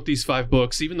Moses wrote these 5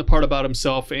 books, even the part about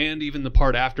himself and even the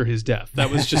part after his death.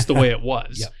 That was just the way it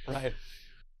was. Yep. Right.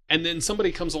 And then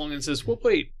somebody comes along and says, well,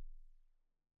 wait,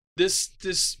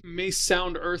 this may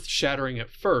sound earth-shattering at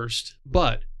first,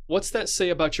 but what's that say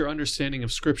about your understanding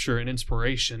of Scripture and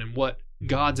inspiration and what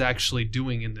God's actually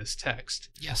doing in this text?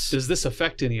 Yes. Does this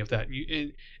affect any of that?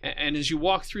 And as you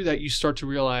walk through that, you start to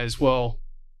realize, well,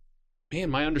 man,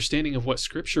 my understanding of what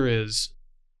Scripture is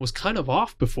was kind of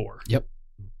off before. Yep.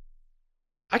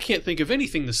 I can't think of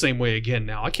anything the same way again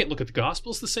now. I can't look at the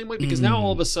Gospels the same way because now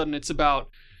all of a sudden it's about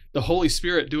the Holy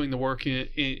Spirit doing the work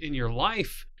in your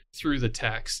life through the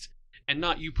text, and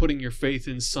not you putting your faith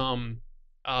in some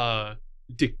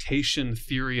dictation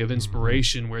theory of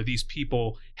inspiration where these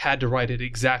people had to write it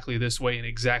exactly this way in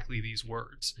exactly these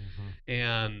words.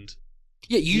 And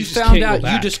you found out,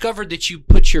 you discovered that you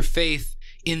put your faith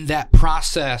in that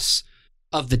process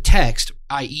of the text,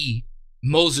 i.e.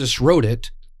 Moses wrote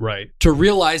it, right, to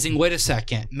realizing, wait a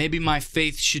second, maybe my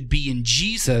faith should be in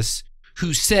Jesus,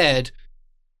 who said,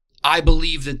 I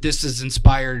believe that this is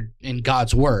inspired in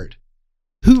God's word.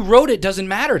 Who wrote it doesn't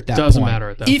matter at that point. Doesn't matter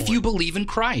at that point. If you believe in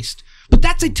Christ. But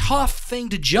that's a tough thing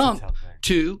to jump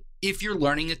to if you're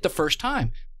learning it the first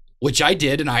time, which I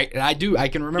did, and I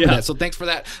can remember that. So thanks for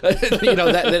that,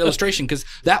 that illustration, because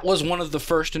that was one of the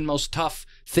first and most tough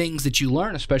things that you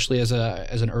learn, especially as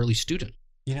an early student.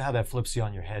 You know how that flips you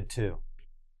on your head too,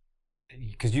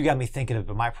 because you got me thinking of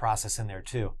my process in there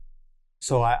too.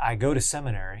 So I go to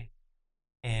seminary,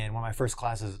 and one of my first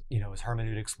classes, was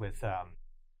hermeneutics with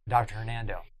Dr.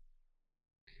 Hernando,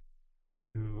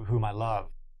 whom I love.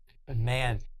 But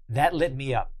man, that lit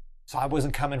me up. So I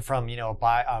wasn't coming from,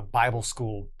 a Bible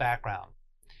school background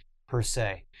per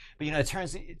se. But it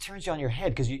turns you on your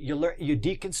head, because you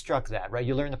deconstruct that, right?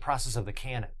 You learn the process of the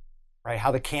canon, right?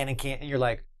 How the canon can't, and you're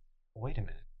like, wait a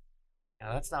minute.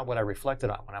 That's not what I reflected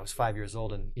on when I was 5 years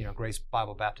old in, Grace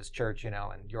Bible Baptist Church, in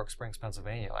York Springs,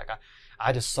 Pennsylvania. Like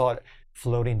I just saw it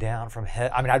floating down from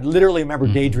heaven. I mean, I literally remember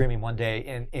daydreaming one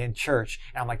day in church,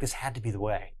 and I'm like, this had to be the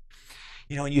way.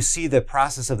 And you see the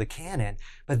process of the canon,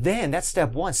 but then that's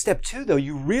step one. Step two, though,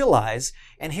 you realize,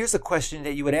 and here's the question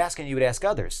that you would ask and you would ask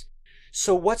others.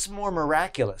 So what's more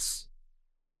miraculous,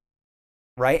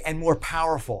 right? And more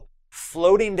powerful?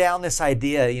 Floating down this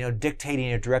idea, dictating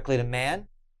it directly to man?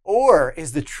 Or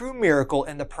is the true miracle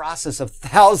in the process of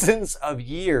thousands of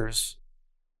years,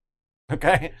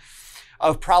 okay,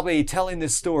 of probably telling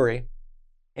this story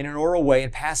in an oral way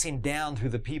and passing down through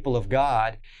the people of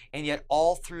God, and yet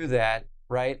all through that,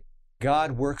 right,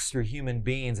 God works through human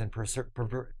beings and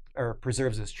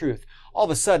preserves His truth. All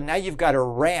of a sudden, now you've got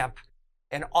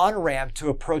an on-ramp to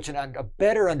approach a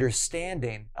better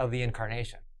understanding of the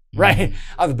incarnation, right?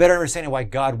 Of a better understanding why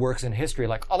God works in history.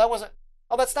 Like,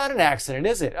 that's not an accident,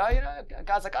 is it?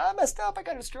 God's like, I messed up. I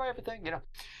got to destroy everything,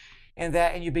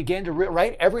 And you begin to,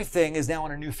 right? Everything is now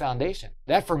on a new foundation.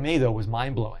 That for me, though, was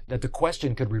mind-blowing, that the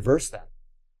question could reverse that.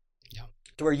 Yeah.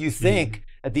 To where you think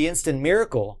that the instant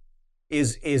miracle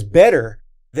is better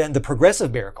than the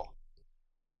progressive miracle.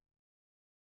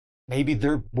 Maybe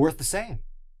they're worth the same.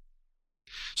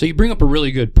 So you bring up a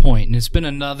really good point, and it's been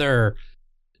another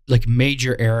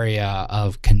major area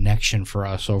of connection for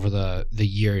us over the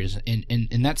years,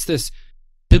 and that's this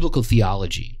biblical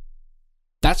theology.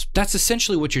 That's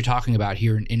essentially what you're talking about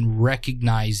here in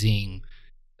recognizing,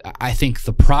 I think,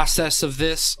 the process of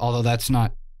this, although that's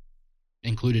not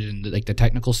included in the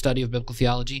technical study of biblical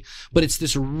theology, but it's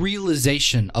this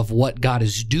realization of what God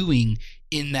is doing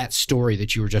in that story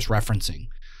that you were just referencing.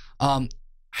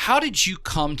 How did you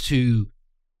come to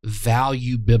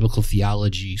value biblical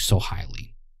theology so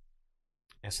highly?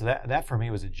 Yeah, so that for me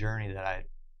was a journey that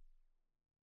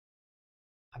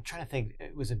I'm trying to think,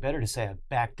 was it better to say I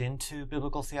backed into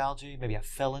biblical theology? Maybe I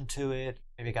fell into it.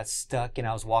 Maybe I got stuck.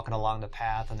 I was walking along the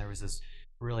path and there was this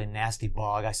really nasty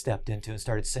bog I stepped into and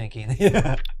started sinking.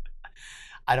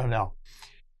 I don't know.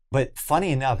 But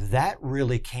funny enough, that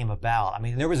really came about. I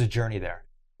mean, there was a journey there.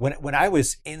 When I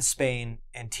was in Spain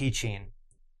and teaching,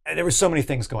 there were so many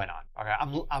things going on.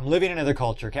 Okay, I'm living in another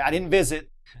culture. Okay, I didn't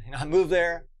visit. I moved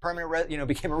there,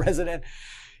 became a resident.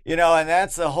 And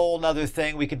that's a whole nother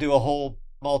thing. We could do a whole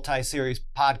multi-series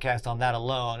podcast on that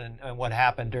alone and what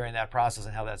happened during that process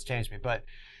and how that's changed me. But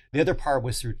the other part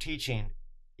was through teaching.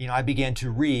 I began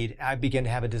to read. I began to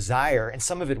have a desire, and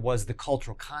some of it was the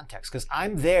cultural context, because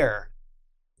I'm there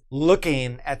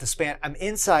looking at I'm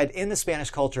inside in the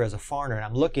Spanish culture as a foreigner, and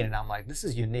I'm looking and I'm like, this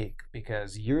is unique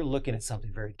because you're looking at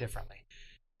something very differently.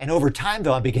 And over time,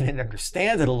 though, I'm beginning to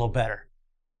understand it a little better.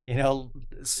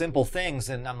 Simple things,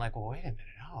 and I'm like, well, wait a minute,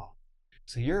 oh,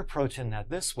 so you're approaching that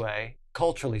this way,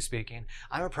 culturally speaking.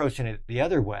 I'm approaching it the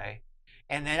other way,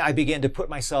 and then I began to put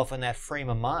myself in that frame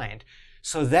of mind.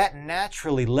 So that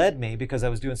naturally led me, because I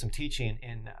was doing some teaching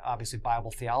in, obviously, Bible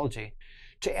theology,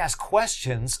 to ask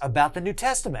questions about the New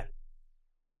Testament.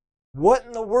 What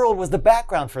in the world was the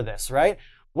background for this, right?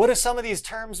 What do some of these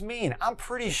terms mean? I'm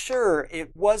pretty sure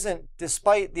it wasn't,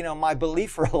 despite, my belief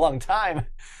for a long time,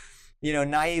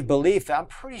 naive belief, I'm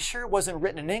pretty sure it wasn't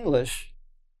written in English,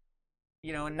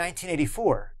 in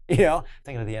 1984,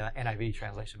 thinking of the NIV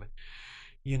translation,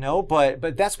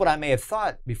 but that's what I may have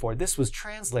thought before. This was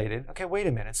translated. Okay, wait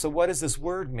a minute. So what does this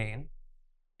word mean?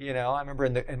 I remember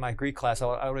in my Greek class,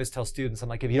 I always tell students, I'm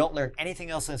like, if you don't learn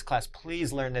anything else in this class,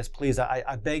 please learn this. Please,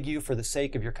 I beg you, for the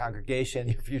sake of your congregation,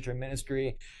 your future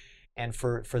ministry, and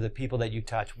for the people that you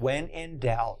touch. When in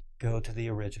doubt, go to the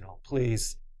original.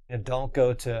 Please, don't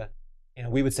go to,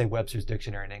 we would say Webster's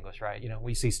Dictionary in English, right?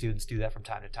 We see students do that from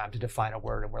time to time to define a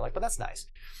word, and we're like, but that's nice.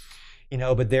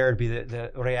 But there would be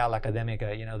the Real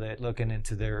Academica, that looking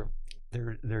into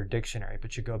their dictionary,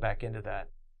 but you go back into that.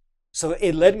 So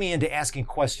it led me into asking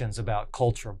questions about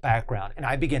culture, background, and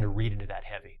I began to read into that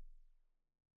heavy.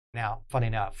 Now, funny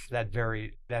enough, that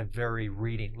very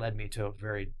reading led me to a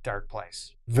very dark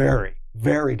place. Very,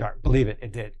 very dark. Believe it,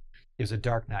 it did. It was a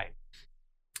dark night.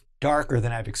 Darker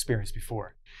than I've experienced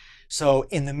before. So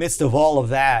in the midst of all of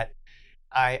that,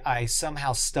 I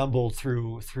somehow stumbled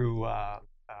through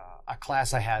a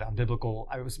class I had on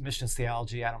it was missions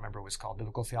theology. I don't remember what it was called,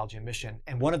 biblical theology and mission.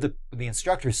 And one of the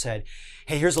instructors said,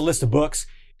 hey, here's a list of books.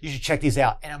 You should check these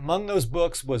out. And among those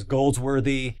books was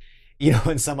Goldsworthy,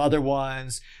 and some other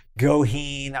ones,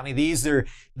 Goheen. I mean, these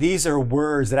are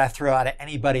words that I throw out at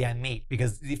anybody I meet,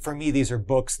 because for me, these are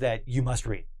books that you must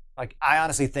read. Like, I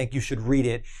honestly think you should read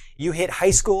it. You hit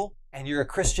high school and you're a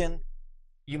Christian,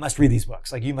 you must read these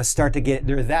books. Like, you must start to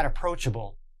they're that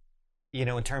approachable,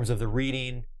 in terms of the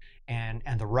reading and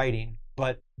the writing,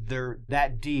 but they're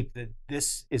that deep that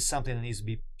this is something that needs to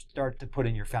be start to put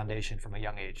in your foundation from a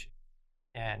young age,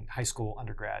 and high school,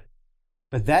 undergrad.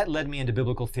 But that led me into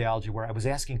biblical theology, where I was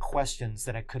asking questions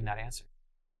that I could not answer,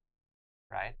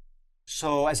 right?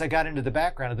 So as I got into the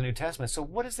background of the New Testament, so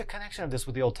what is the connection of this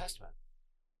with the Old Testament?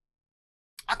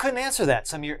 I couldn't answer that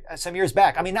some years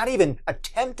back. I mean, not even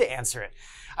attempt to answer it.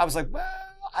 I was like, well,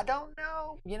 I don't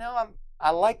know.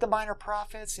 I like the minor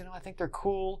prophets. I think they're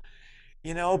cool.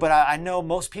 But I know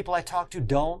most people I talk to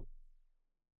don't.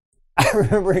 I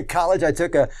remember in college, I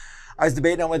was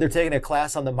debating on whether taking a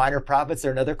class on the minor prophets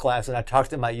or another class, and I talked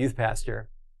to my youth pastor,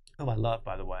 whom I love,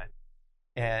 by the way.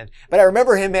 But I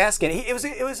remember him asking. It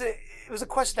was a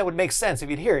question that would make sense if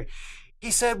you'd hear it.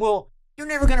 He said, "Well, you're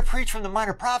never going to preach from the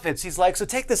minor prophets." He's like, "So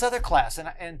take this other class."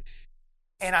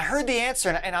 And I heard the answer,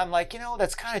 and I'm like,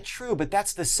 that's kind of true, but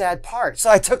that's the sad part. So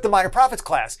I took the minor prophets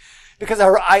class because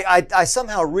I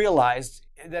somehow realized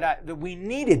that we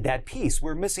needed that piece.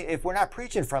 We're missing. If we're not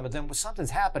preaching from it, then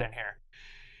something's happening here.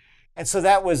 And so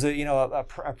that was a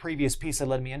previous piece that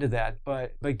led me into that.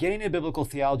 But getting into biblical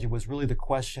theology was really the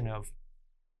question of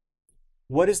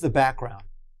what is the background,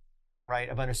 right,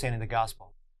 of understanding the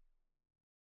gospel.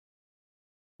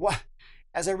 What?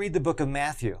 As I read the book of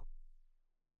Matthew,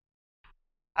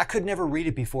 I could never read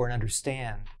it before and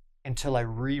understand until I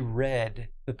reread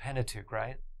the Pentateuch,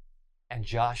 right? And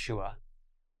Joshua.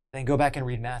 Then go back and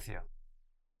read Matthew.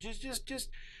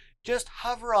 Just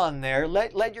hover on there.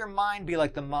 Let your mind be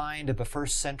like the mind of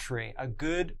a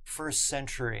good first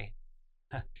century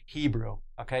Hebrew,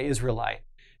 okay, Israelite,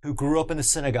 who grew up in the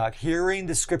synagogue, hearing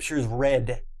the scriptures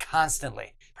read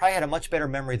constantly. Probably had a much better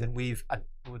memory than we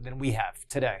have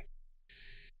today.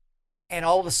 And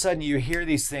all of a sudden you hear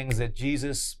these things that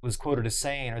Jesus was quoted as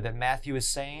saying, or that Matthew is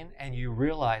saying, and you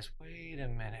realize, wait a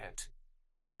minute,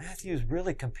 Matthew is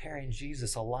really comparing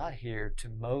Jesus a lot here to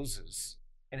Moses,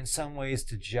 and in some ways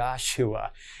to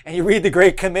Joshua. And you read the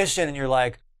Great Commission and you're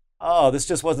like, oh, this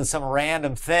just wasn't some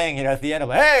random thing, at the end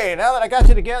of, hey, now that I got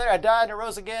you together, I died and I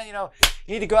rose again, you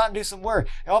need to go out and do some work.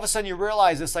 And all of a sudden you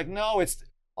realize it's like, no,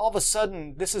 all of a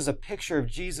sudden this is a picture of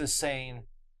Jesus saying,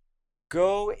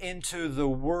 go into the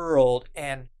world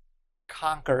and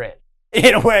conquer it.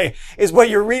 In a way, is what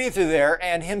you're reading through there,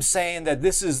 and him saying that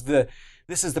this is the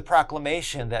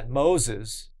proclamation that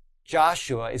Moses,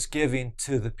 Joshua, is giving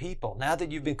to the people. Now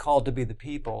that you've been called to be the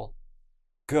people,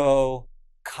 go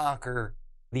conquer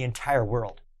the entire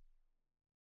world.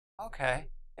 Okay,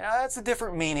 that's a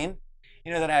different meaning,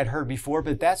 than I had heard before,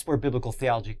 but that's where biblical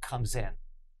theology comes in.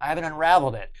 I haven't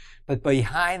unraveled it, but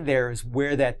behind there is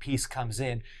where that piece comes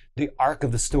in, the arc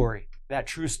of the story, that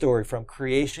true story from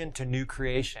creation to new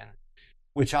creation,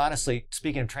 which honestly,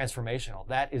 speaking of transformational,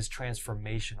 that is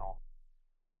transformational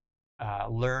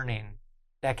learning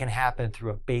that can happen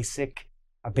through a basic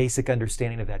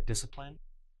understanding of that discipline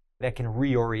that can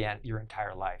reorient your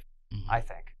entire life. Mm-hmm. I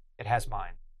think it has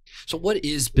mine. So what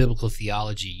is biblical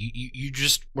theology? You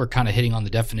just were kind of hitting on the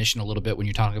definition a little bit when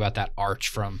you're talking about that arch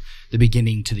from the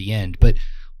beginning to the end. But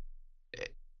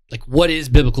like, what is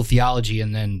biblical theology,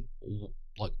 and then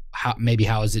like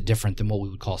how is it different than what we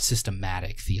would call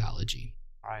systematic theology?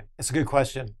 All right, it's a good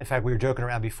question. In fact, we were joking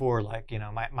around before, like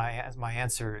my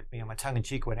answer, my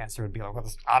tongue-in-cheek answer would be like, well,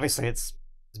 obviously it's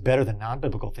better than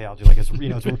non-biblical theology. Like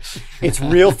it's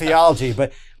real theology,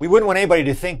 but we wouldn't want anybody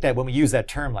to think that when we use that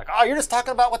term, like, oh, you're just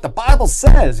talking about what the Bible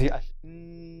says.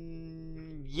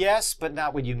 Yes, but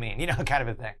not what you mean, kind of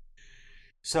a thing.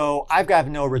 So I've got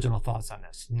no original thoughts on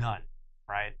this, none.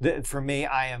 Right? For me,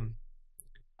 I'm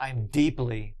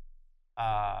deeply,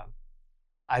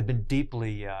 I've been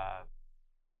deeply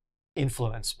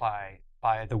influenced by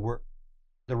the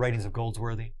writings of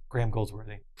Graham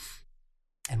Goldsworthy,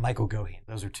 and Michael Goheen.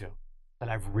 Those are two that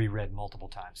I've reread multiple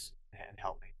times and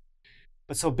helped me.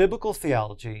 But so biblical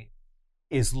theology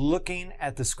is looking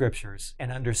at the scriptures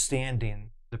and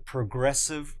understanding the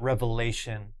progressive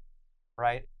revelation,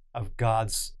 right, of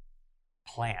God's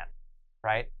plan,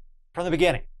 right, from the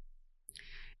beginning.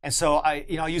 And so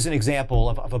I'll use an example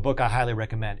of a book I highly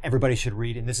recommend. Everybody should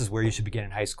read, and this is where you should begin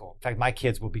in high school. In fact, my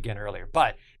kids will begin earlier,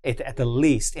 but at the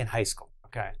least in high school,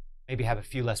 okay? Maybe have a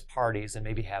few less parties and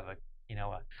maybe have a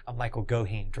Michael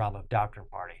Goheen drama of doctrine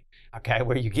party, okay,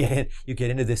 where you get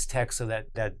into this text so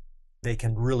that they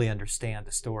can really understand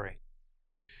the story.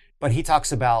 But he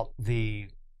talks about the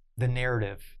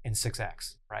narrative in 6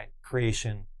 acts, right?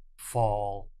 Creation,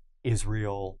 fall,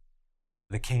 Israel,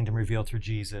 the kingdom revealed through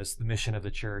Jesus, the mission of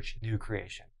the church, new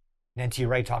creation. And N.T.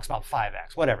 Wright talks about 5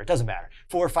 acts, whatever, it doesn't matter.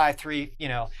 4, 5, 3,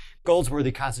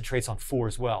 Goldsworthy concentrates on 4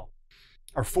 as well,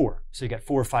 or 4. So you got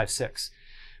 4, 5, 6.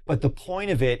 But the point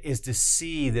of it is to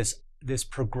see this this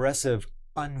progressive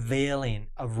unveiling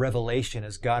of revelation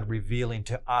as God revealing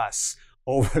to us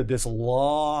over this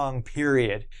long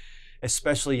period,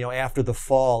 especially after the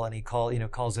fall, and he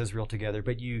calls Israel together.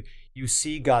 But you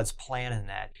see God's plan in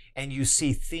that, and you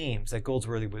see themes that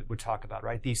Goldsworthy would talk about,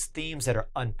 right? These themes that are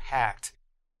unpacked,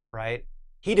 right?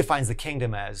 He defines the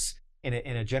kingdom as, in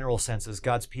a general sense, as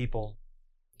God's people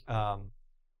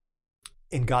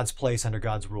in God's place under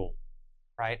God's rule,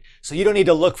 right? So you don't need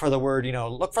to look for the word,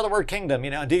 look for the word kingdom,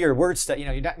 and do your word study.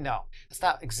 No, that's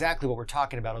not exactly what we're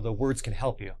talking about, although words can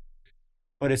help you.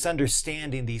 But it's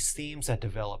understanding these themes that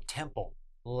develop: temple,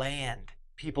 land,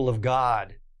 people of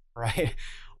God, right?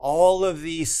 All of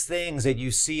these things that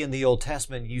you see in the Old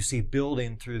Testament, you see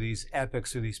building through these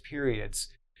epics, through these periods.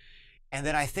 And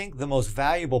then I think the most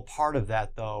valuable part of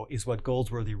that, though, is what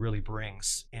Goldsworthy really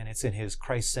brings. And it's in his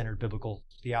Christ-centered biblical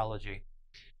theology,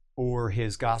 or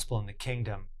his Gospel in the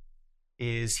Kingdom,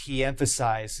 is he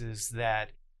emphasizes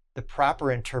that the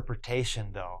proper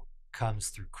interpretation, though, comes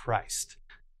through Christ.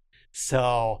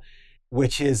 So,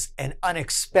 which is an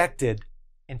unexpected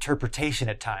interpretation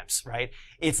at times, right?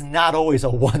 It's not always a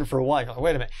one for one. Like,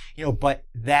 wait a minute, but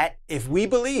that if we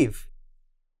believe,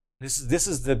 this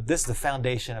is the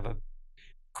foundation of a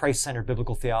Christ-centered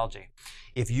biblical theology.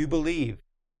 If you believe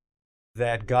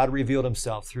that God revealed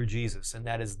himself through Jesus, and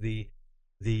that is the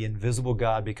invisible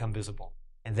God become visible,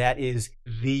 and that is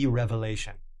the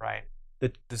revelation, right?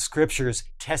 The scriptures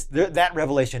that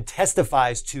revelation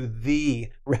testifies to the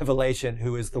revelation,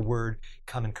 who is the Word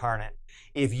come incarnate.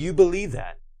 If you believe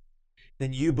that,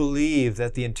 then you believe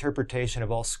that the interpretation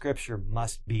of all scripture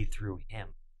must be through him.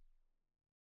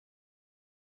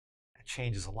 That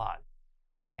changes a lot.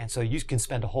 And so you can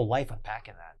spend a whole life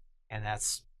unpacking that. And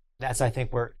that's I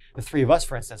think, where the three of us,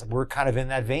 for instance, we're kind of in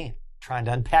that vein, trying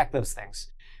to unpack those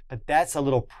things. But that's a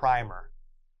little primer,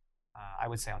 I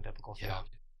would say, on biblical theology.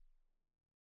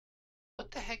 What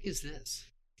the heck is this?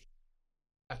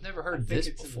 I've never heard this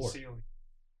before.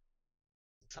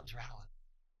 Something's rattling.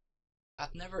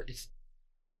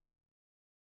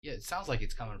 It sounds like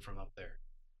it's coming from up there.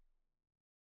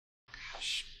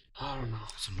 Gosh, I don't know.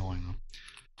 It's annoying.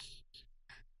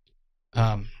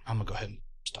 I'm gonna go ahead and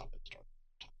stop it.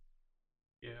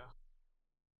 Yeah,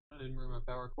 I didn't bring my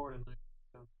power cord in.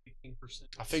 18%.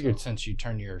 I figured since you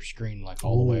turned your screen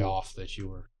all the way off that you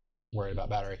were worried about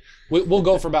battery. We'll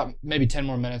go for about maybe 10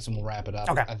 more minutes and we'll wrap it up.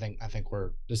 Okay. I think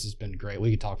this has been great.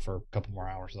 We could talk for a couple more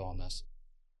hours though on this.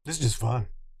 This is just fun.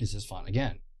 This is fun.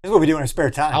 Again, this is what we do in our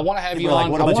spare time. I want to have you on.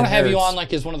 I want to have you on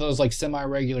as one of those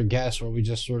semi-regular guests where we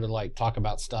just sort of talk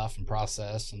about stuff and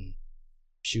process and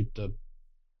shoot the.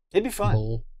 It'd be fun.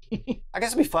 Bull. I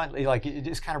guess it'd be fun. You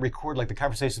just kind of record the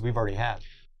conversations we've already had.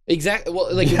 Exactly.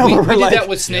 Well, we did that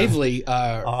with Snavely.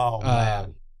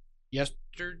 Man.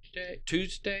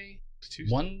 Tuesday.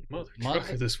 One month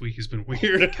this week has been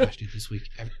weird. Gosh, dude, this week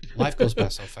life goes by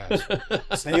so fast.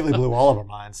 Snavely blew all of our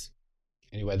minds.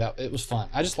 Anyway, it was fun.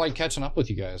 I just like catching up with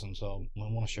you guys, and so I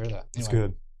want to share that. It's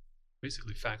good.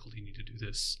 Basically, faculty need to do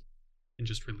this and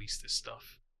just release this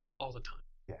stuff all the time.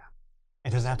 Yeah, it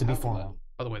doesn't have to be formal.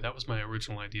 By the way, that was my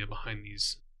original idea behind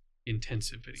these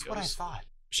intensive videos. That's what I thought.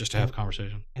 It's just to have a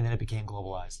conversation. And then it became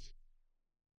globalized.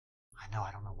 I know.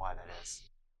 I don't know why that is.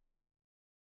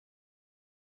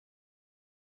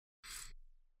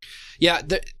 Yeah,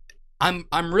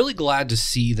 I'm really glad to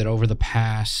see that over the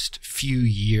past few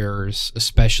years,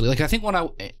 especially, I think when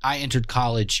I entered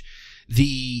college,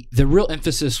 the real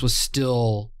emphasis was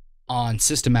still on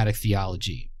systematic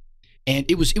theology. And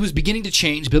it was beginning to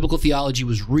change. Biblical theology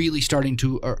was really starting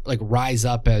to rise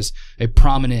up as a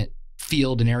prominent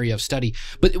field and area of study,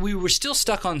 but we were still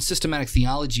stuck on systematic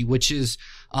theology, which is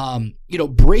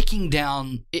breaking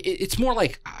down. It's more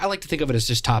I like to think of it as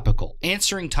just topical,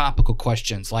 answering topical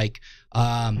questions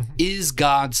is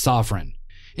God sovereign?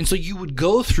 And so you would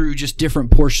go through just different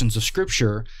portions of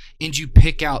scripture and you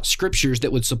pick out scriptures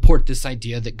that would support this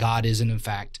idea that God is in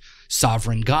fact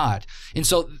sovereign God. And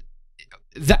so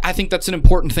I think that's an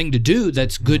important thing to do.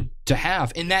 That's good to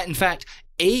have. And that, in fact,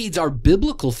 aids our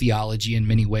biblical theology in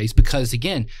many ways because,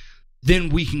 again, then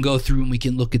we can go through and we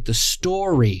can look at the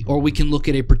story, or we can look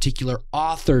at a particular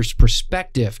author's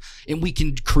perspective, and we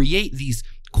can create these,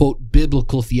 quote,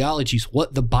 biblical theologies,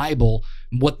 what the Bible,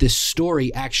 what this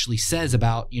story actually says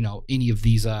about, any of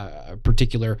these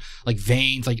particular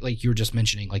veins, like you were just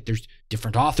mentioning. There's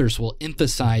different authors will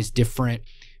emphasize different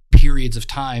periods of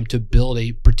time to build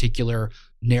a particular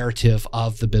narrative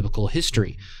of the biblical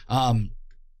history.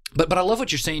 But I love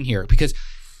what you're saying here, because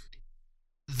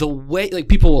the way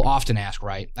people will often ask,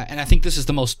 right? And I think this is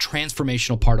the most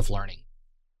transformational part of learning.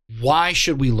 Why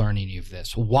should we learn any of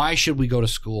this? Why should we go to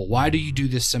school? Why do you do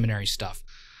this seminary stuff?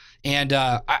 And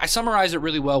I summarize it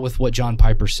really well with what John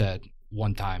Piper said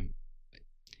one time.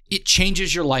 It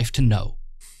changes your life to know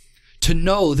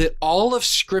that all of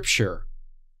Scripture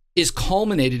is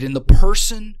culminated in the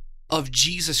person of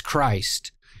Jesus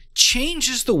Christ,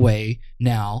 changes the way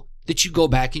now that you go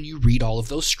back and you read all of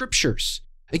those scriptures.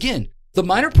 Again, the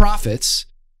minor prophets,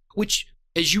 which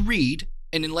as you read,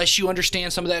 and unless you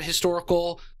understand some of that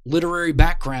historical literary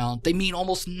background, they mean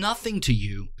almost nothing to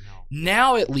you. No.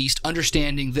 Now, at least,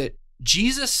 understanding that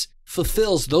Jesus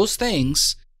fulfills those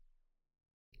things,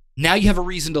 now you have a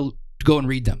reason to go and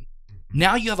read them.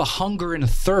 Now you have a hunger and a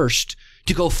thirst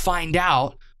to go find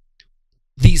out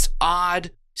these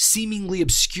odd, seemingly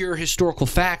obscure historical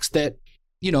facts that,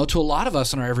 to a lot of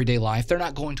us in our everyday life, they're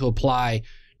not going to apply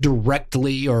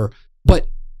directly, but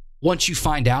once you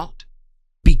find out,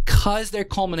 because they're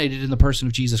culminated in the person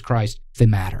of Jesus Christ, they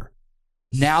matter.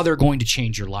 Now they're going to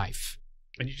change your life.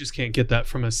 And you just can't get that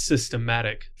from a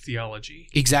systematic theology.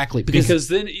 Exactly. Because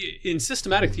then in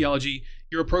systematic theology,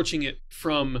 you're approaching it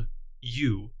from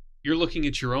you. You're looking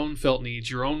at your own felt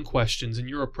needs, your own questions, and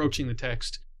you're approaching the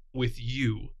text with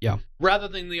you. Yeah. Rather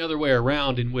than the other way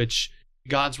around, in which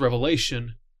God's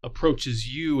revelation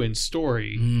approaches you in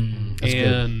story,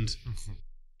 and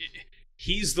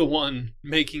He's the one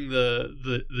making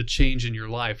the change in your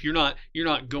life. You're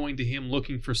not going to Him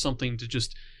looking for something to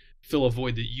just fill a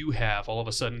void that you have. All of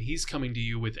a sudden, He's coming to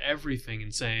you with everything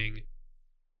and saying,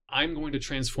 I'm going to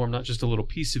transform not just a little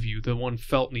piece of you, the one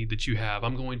felt need that you have.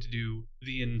 I'm going to do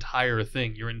the entire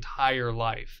thing, your entire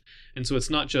life. And so it's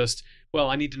not just, well,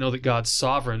 I need to know that God's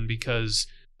sovereign because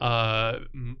my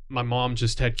mom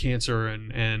just had cancer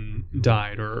and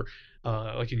died, or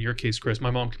like in your case, Chris, my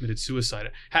mom committed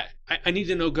suicide. I need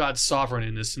to know God's sovereign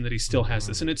in this and that He still has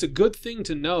this. And it's a good thing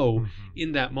to know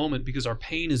in that moment because our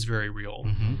pain is very real.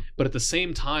 But at the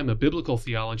same time, a biblical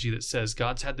theology that says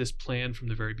God's had this plan from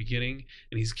the very beginning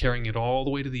and He's carrying it all the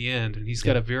way to the end. And He's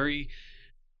got a very,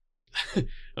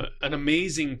 an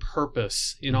amazing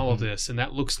purpose in all of this. And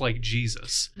that looks like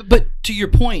Jesus. But to your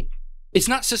point, it's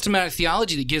not systematic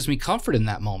theology that gives me comfort in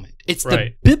that moment. It's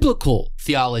the biblical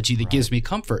theology that gives me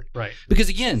comfort. Right. Because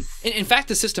again, in fact,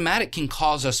 the systematic can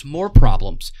cause us more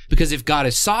problems. Because if God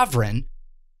is sovereign,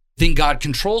 then God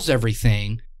controls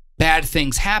everything. Bad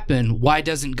things happen. Why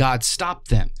doesn't God stop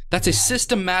them? That's a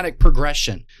systematic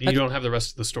progression. You don't have the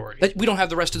rest of the story. We don't have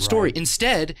the rest of the story.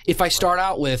 Instead, if I start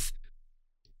out with,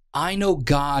 I know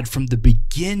God from the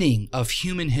beginning of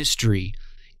human history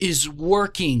is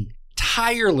working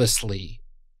tirelessly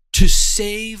to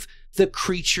save the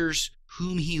creatures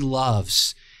whom He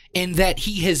loves, and that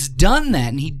He has done that,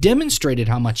 and He demonstrated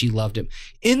how much He loved him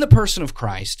in the person of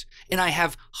Christ. And I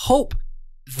have hope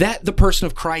that the person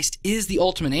of Christ is the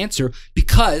ultimate answer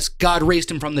because God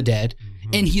raised Him from the dead,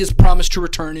 and He has promised to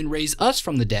return and raise us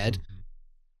from the dead.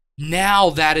 Now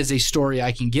that is a story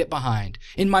I can get behind.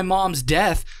 And my mom's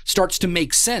death starts to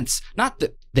make sense. Not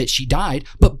that she died,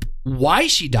 but why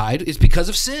she died is because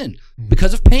of sin,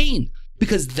 because of pain,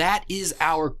 because that is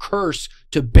our curse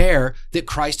to bear that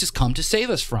Christ has come to save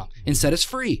us from and set us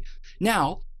free.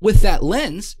 Now, with that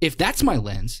lens, if that's my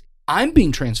lens, I'm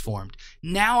being transformed.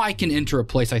 Now I can enter a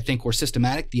place, I think, where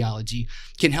systematic theology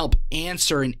can help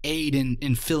answer and aid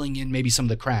in filling in maybe some of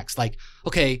the cracks. Like,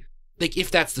 okay, like if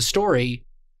that's the story,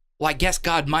 well, I guess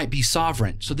God might be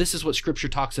sovereign. So this is what Scripture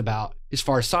talks about as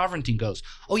far as sovereignty goes.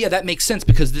 Oh yeah, that makes sense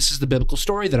because this is the biblical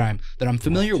story that I'm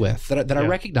familiar with, that I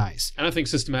recognize. And I think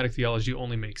systematic theology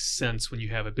only makes sense when you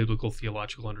have a biblical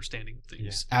theological understanding of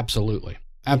things. Yeah. Absolutely.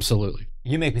 Absolutely.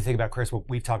 You make me think about, Chris, what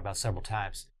we've talked about several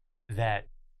times, that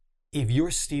if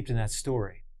you're steeped in that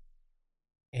story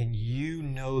and you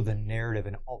know the narrative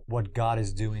and what God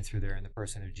is doing through there in the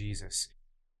person of Jesus,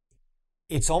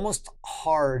 it's almost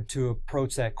hard to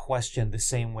approach that question the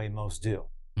same way most do,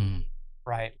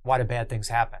 right? Why do bad things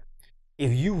happen?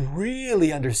 If you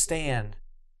really understand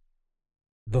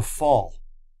the fall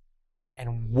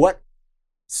and what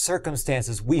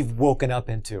circumstances we've woken up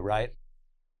into, right?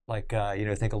 Like,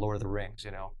 think of Lord of the Rings,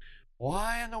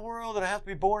 why in the world did I have to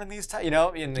be born in these times?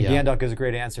 And Gandalf gives a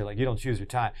great answer, like, you don't choose your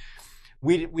time.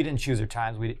 We didn't choose our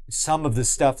times. Some of the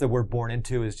stuff that we're born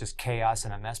into is just chaos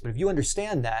and a mess. But if you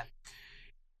understand that,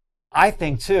 I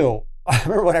think too, I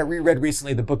remember when I reread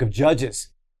recently the book of Judges.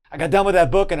 I got done with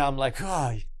that book and I'm like,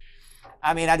 I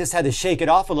just had to shake it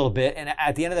off a little bit. And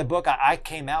at the end of that book, I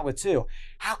came out with too,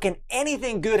 how can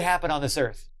anything good happen on this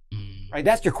earth? Right?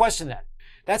 That's your question then.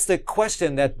 That's the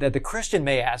question that the Christian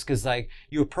may ask, is like,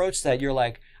 you approach that, you're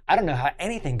like, I don't know how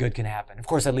anything good can happen. Of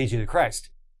course, that leads you to Christ.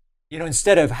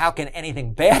 Instead of how can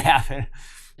anything bad happen,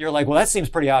 you're like, well, that seems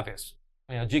pretty obvious.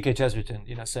 G.K. Chesterton,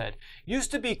 said,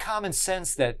 used to be common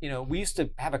sense that, we used to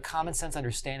have a common sense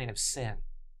understanding of sin,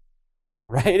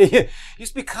 right? It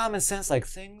used to be common sense, like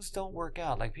things don't work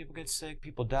out, like people get sick,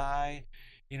 people die,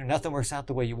 nothing works out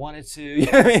the way you want it to. You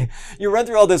know what I mean? You run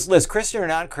through all this list, Christian or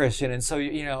non-Christian, and so,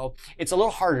 it's a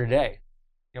little harder today.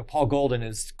 Paul Gold in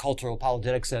his Cultural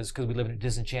Apologetics says, because we live in a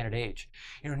disenchanted age.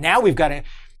 Now we've got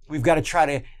to try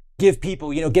to give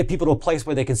people, get people to a place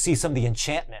where they can see some of the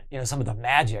enchantment, some of the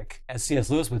magic, as C.S.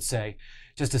 Lewis would say,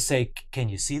 just to say, can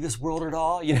you see this world at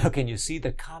all? Can you see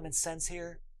the common sense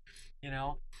here?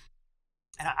 And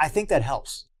I think that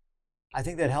helps. I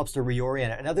think that helps to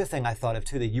reorient it. Another thing I thought of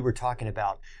too that you were talking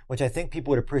about, which I think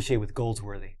people would appreciate with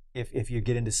Goldsworthy, if you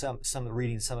get into some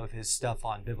reading some of his stuff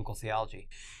on biblical theology.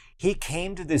 He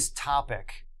came to this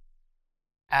topic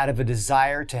out of a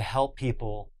desire to help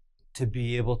people to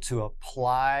be able to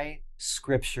apply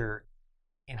Scripture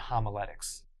in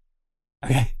homiletics.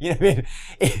 Okay, what I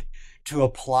mean? To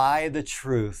apply the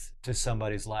truth to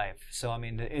somebody's life. So,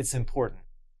 it's important.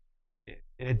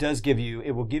 It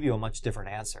will give you a much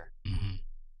different answer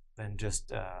than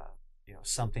just,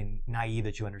 something naive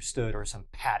that you understood or some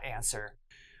pat answer,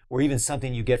 or even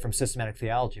something you get from systematic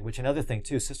theology, which another thing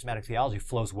too, systematic theology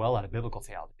flows well out of biblical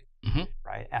theology,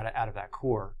 right? Out of that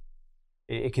core.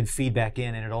 It can feed back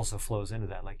in, and it also flows into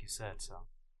that, like you said. So,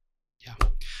 yeah.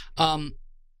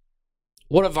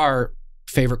 One of our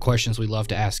favorite questions we love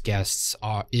to ask guests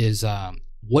is,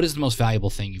 what is the most valuable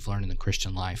thing you've learned in the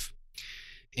Christian life?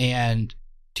 And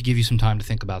to give you some time to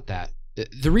think about that.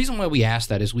 The reason why we ask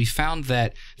that is we found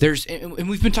that and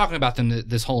we've been talking about them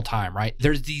this whole time, right?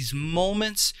 There's these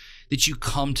moments that you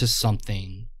come to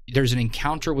something. There's an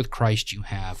encounter with Christ you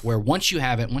have where once you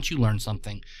have it, once you learn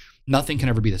something, nothing can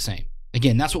ever be the same.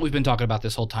 Again, that's what we've been talking about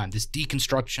this whole time, this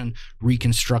deconstruction,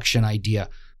 reconstruction idea.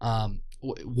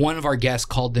 One of our guests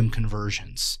called them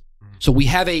conversions. So we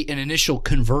have an initial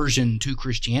conversion to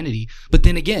Christianity, but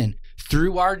then again,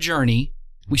 through our journey,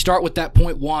 we start with that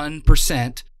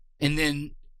 0.1%, and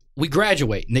then we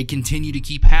graduate, and they continue to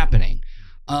keep happening.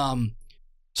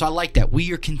 So I like that.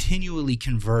 We are continually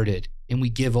converted, and we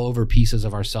give over pieces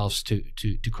of ourselves to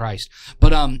Christ.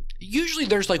 But usually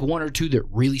there's like one or two that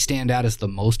really stand out as the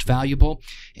most valuable.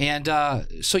 And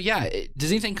so, yeah,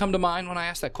 does anything come to mind when I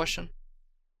ask that question?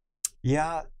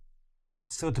 Yeah.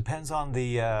 So it depends on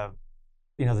the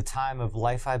the time of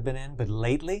life I've been in. But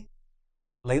lately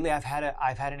I've had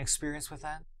an experience with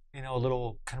that. A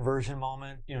little conversion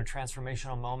moment,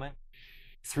 transformational moment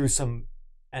through some.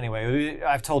 Anyway,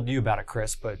 I've told you about it,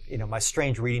 Chris, but my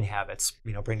strange reading habits,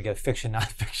 bring together fiction,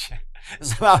 nonfiction.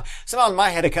 somehow in my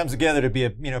head it comes together to be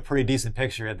a pretty decent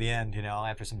picture at the end,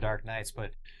 after some dark nights.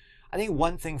 But I think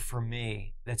one thing for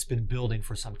me that's been building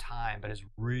for some time, but has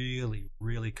really,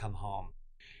 really come home,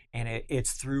 and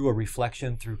it's through a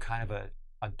reflection, through kind of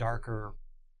a darker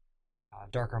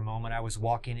moment I was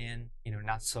walking in,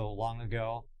 not so long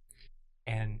ago,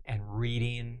 and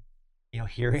reading.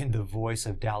 Hearing the voice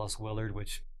of Dallas Willard,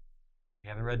 which if you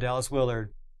haven't read Dallas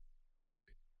Willard,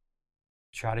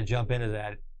 try to jump into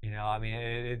that.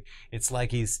 It's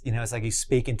like he's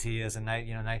speaking to you as a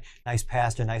nice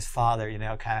pastor, nice father,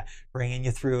 kind of bringing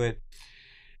you through it.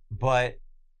 But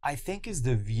I think is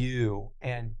the view,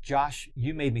 and Josh,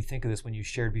 you made me think of this when you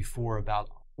shared before about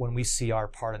when we see our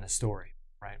part in the story,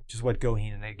 right? Which is what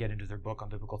Goheen and they get into their book on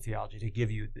biblical theology, to give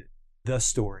you the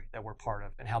story that we're part of,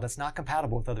 and how that's not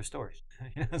compatible with other stories.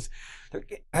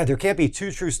 There can't be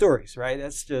two true stories, right?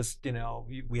 That's just,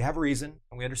 we have a reason,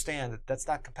 and we understand that that's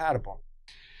not compatible.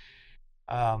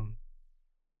 But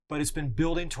it's been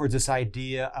building towards this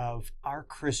idea of our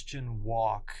Christian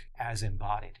walk as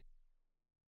embodied.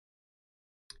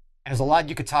 And there's a lot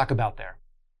you could talk about there.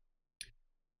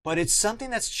 But it's something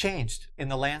that's changed in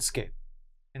the landscape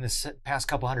in the past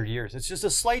couple hundred years. It's just a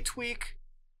slight tweak,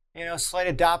 slight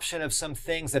adoption of some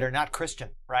things that are not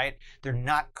Christian, right? They're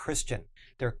not Christian.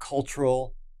 They're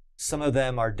cultural. Some of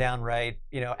them are downright,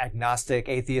 agnostic,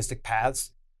 atheistic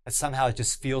paths that somehow it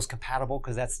just feels compatible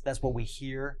because that's what we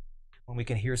hear when we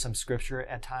can hear some Scripture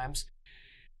at times.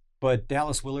 But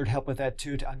Dallas Willard helped with that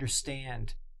too, to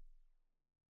understand.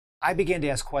 I began to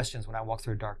ask questions when I walked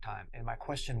through a dark time, and my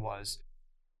question was,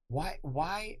 why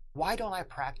don't I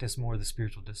practice more of the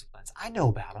spiritual disciplines? I know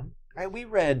about them, right? We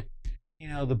read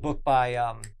the book by,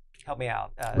 help me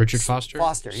out. Richard Foster?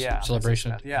 Foster, yeah.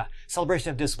 Celebration. Yeah,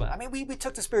 Celebration of Discipline. We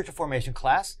took the spiritual formation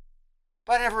class,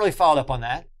 but I never really followed up on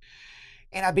that.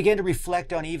 And I began to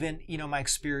reflect on even, my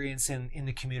experience in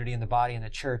the community, in the body, in the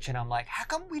church. And I'm like, how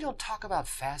come we don't talk about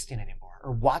fasting anymore,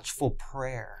 or watchful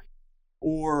prayer,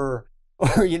 or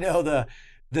the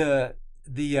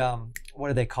what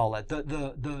do they call it?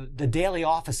 The daily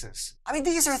offices. I mean,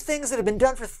 these are things that have been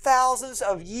done for thousands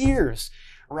of years,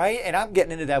 right? And I'm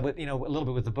getting into that with, a little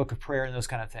bit with the book of prayer and those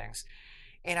kind of things.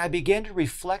 And I began to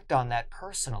reflect on that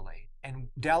personally. And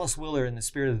Dallas Willard in The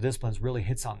Spirit of the Disciplines really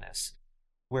hits on this,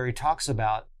 where he talks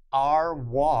about our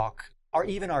walk, or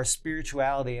even our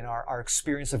spirituality and our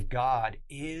experience of God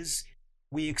is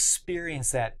we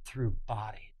experience that through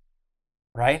body,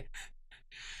 right?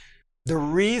 The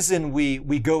reason we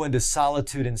go into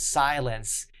solitude and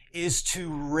silence is to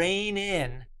rein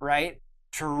in, right?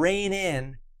 To rein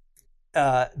in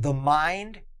the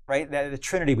mind, right? The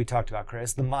Trinity we talked about,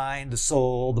 Chris. The mind, the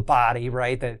soul, the body,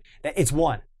 right? That it's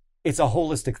one. It's a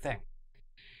holistic thing.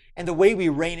 And the way we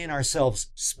rein in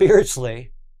ourselves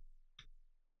spiritually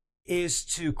is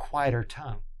to quiet our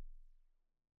tongue.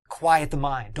 Quiet the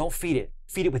mind. Don't feed it.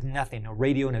 Feed it with nothing. No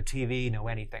radio, no TV, no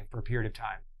anything for a period of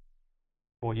time.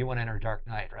 Boy, you want to enter a dark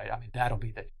night, right? I mean, that'll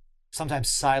be sometimes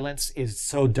silence is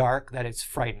so dark that it's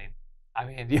frightening. I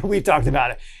mean, we've talked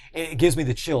about it. It gives me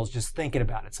the chills just thinking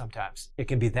about it sometimes. It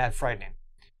can be that frightening.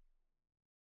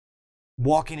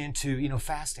 Walking into,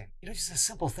 fasting. Just a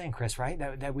simple thing, Chris, right?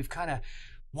 That we've kind of,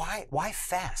 why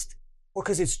fast? Well,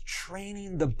 because it's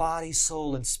training the body,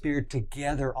 soul, and spirit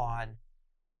together on,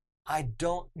 I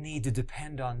don't need to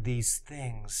depend on these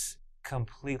things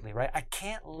completely, right? I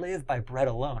can't live by bread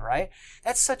alone, right?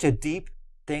 That's such a deep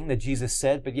thing that Jesus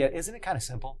said, but yet isn't it kind of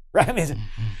simple, right? I mean,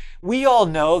 we all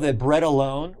know that bread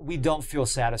alone, we don't feel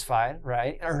satisfied,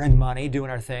 right? Earning money, doing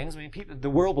our things. I mean, the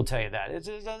world will tell you that. It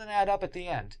doesn't add up at the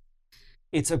end.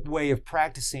 It's a way of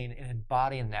practicing and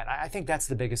embodying that. I think that's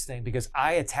the biggest thing because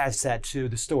I attach that to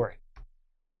the story.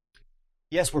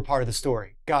 Yes, we're part of the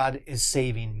story. God is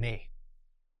saving me.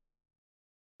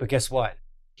 But guess what?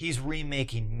 He's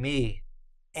remaking me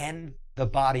and the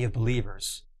body of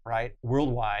believers, right?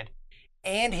 Worldwide.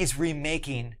 And he's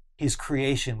remaking his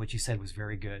creation, which he said was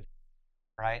very good,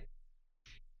 right?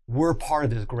 We're part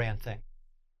of this grand thing.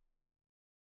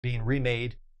 Being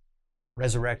remade,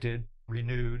 resurrected,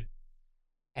 renewed.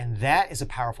 And that is a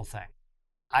powerful thing.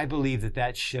 I believe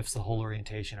that shifts the whole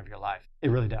orientation of your life. It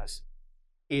really does.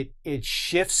 It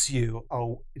shifts you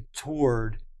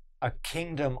toward a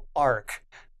kingdom arc,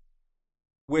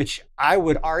 which I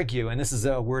would argue, and this is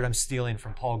a word I'm stealing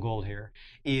from Paul Gold here,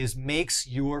 is makes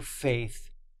your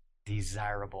faith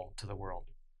desirable to the world.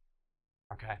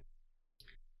 Okay?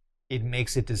 It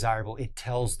makes it desirable. It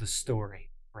tells the story,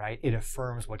 right? It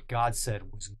affirms what God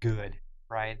said was good,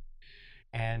 right?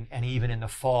 And even in the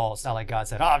fall, it's not like God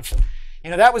said,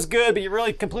 that was good, but you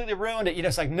really completely ruined it.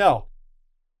 It's like, no,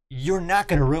 you're not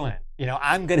going to ruin it.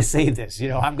 I'm going to save this.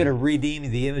 I'm going to redeem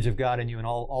the image of God in you and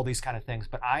all these kind of things.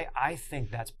 But I think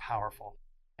that's powerful.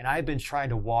 And I've been trying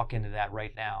to walk into that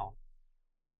right now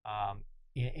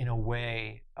in a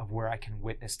way of where I can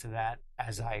witness to that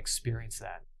as I experience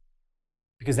that.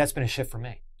 Because that's been a shift for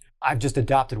me. I've just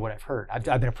adopted what I've heard. I've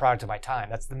been a product of my time.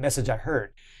 That's the message I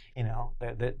heard.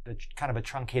 The kind of a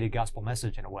truncated gospel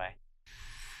message in a way.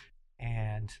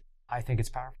 And I think it's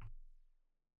powerful.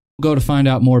 Go to find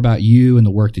out more about you and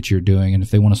the work that you're doing and if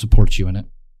they want to support you in it.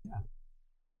 Yeah.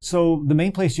 So the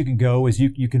main place you can go is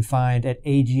you can find at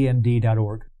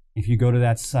agmd.org. If you go to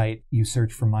that site, you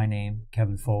search for my name,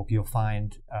 Kevin Folk, you'll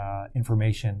find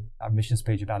information, our missions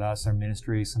page about us, our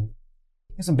ministry, some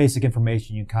basic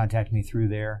information. You can contact me through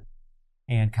there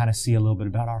and kind of see a little bit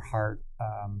about our heart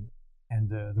and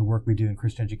the work we do in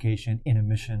Christian education in a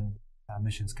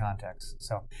missions context.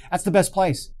 So that's the best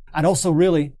place. And also,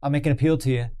 really, I'll make an appeal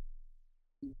to you.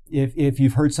 If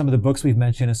you've heard some of the books we've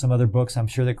mentioned and some other books I'm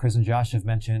sure that Chris and Josh have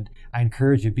mentioned, I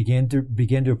encourage you begin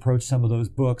to approach some of those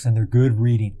books, and they're good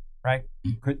reading, right?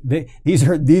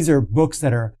 These are books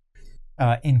that are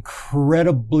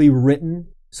incredibly written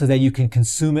so that you can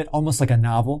consume it almost like a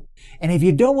novel. And if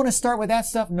you don't want to start with that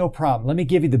stuff, no problem. Let me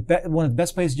give you one of the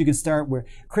best places you can start, where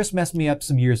Chris messed me up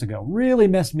some years ago, really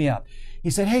messed me up.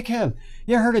 He said, "Hey, Kev,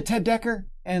 you ever heard of Ted Decker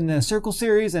and the Circle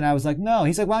series?" And I was like, "No."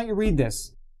 He said, "Why don't you read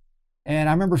this?" And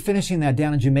I remember finishing that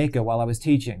down in Jamaica while I was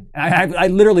teaching. And I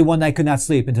literally one night could not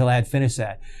sleep until I had finished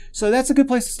that. So that's a good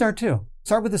place to start too.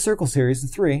 Start with the Circle series, the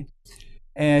 3.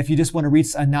 And if you just want to read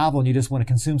a novel and you just want to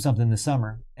consume something this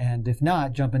summer. And if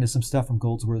not, jump into some stuff from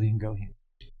Goldsworthy and Goheen.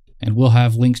 And we'll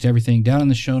have links to everything down in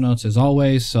the show notes as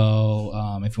always. So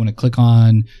if you want to click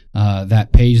on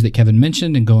that page that Kevin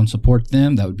mentioned and go and support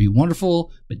them, that would be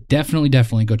wonderful. But definitely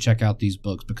go check out these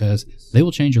books because they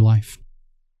will change your life.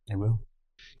 They will.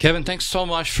 Kevin, thanks so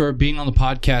much for being on the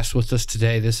podcast with us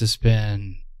today. This has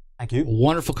been Thank you. A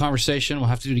wonderful conversation. We'll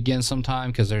have to do it again sometime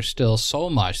because there's still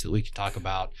so much that we can talk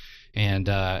about And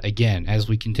again, as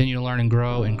we continue to learn and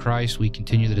grow in Christ, we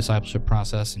continue the discipleship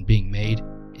process and being made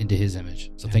into his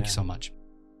image. So thank you so much.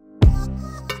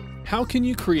 How can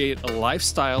you create a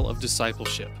lifestyle of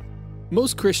discipleship?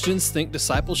 Most Christians think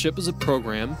discipleship is a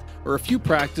program or a few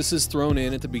practices thrown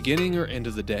in at the beginning or end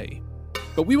of the day.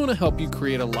 But we want to help you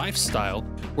create a lifestyle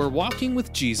where walking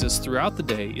with Jesus throughout the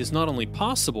day is not only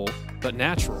possible, but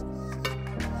natural.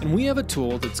 And we have a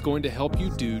tool that's going to help you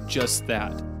do just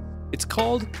that. It's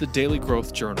called the Daily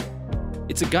Growth Journal.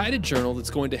 It's a guided journal that's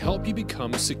going to help you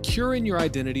become secure in your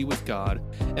identity with God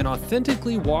and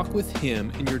authentically walk with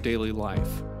Him in your daily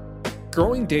life.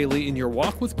 Growing daily in your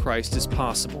walk with Christ is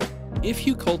possible if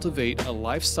you cultivate a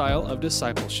lifestyle of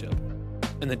discipleship.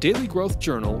 And the Daily Growth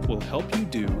Journal will help you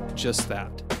do just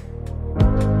that.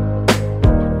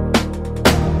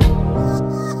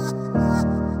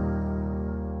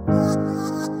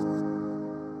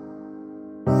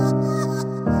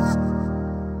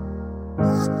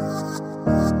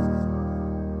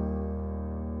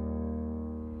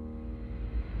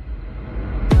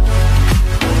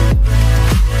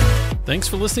 Thanks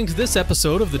for listening to this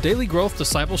episode of the Daily Growth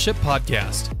Discipleship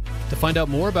Podcast. To find out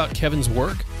more about Kevin's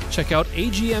work, check out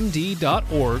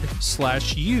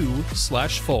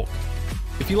agmd.org/u/folk.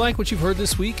 If you like what you've heard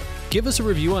this week, give us a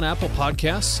review on Apple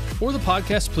Podcasts or the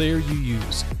podcast player you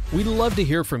use. We'd love to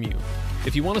hear from you.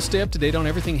 If you want to stay up to date on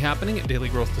everything happening at Daily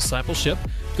Growth Discipleship,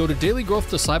 go to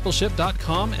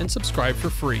dailygrowthdiscipleship.com and subscribe for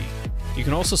free. You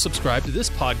can also subscribe to this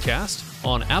podcast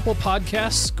on Apple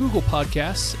Podcasts, Google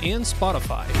Podcasts, and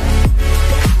Spotify.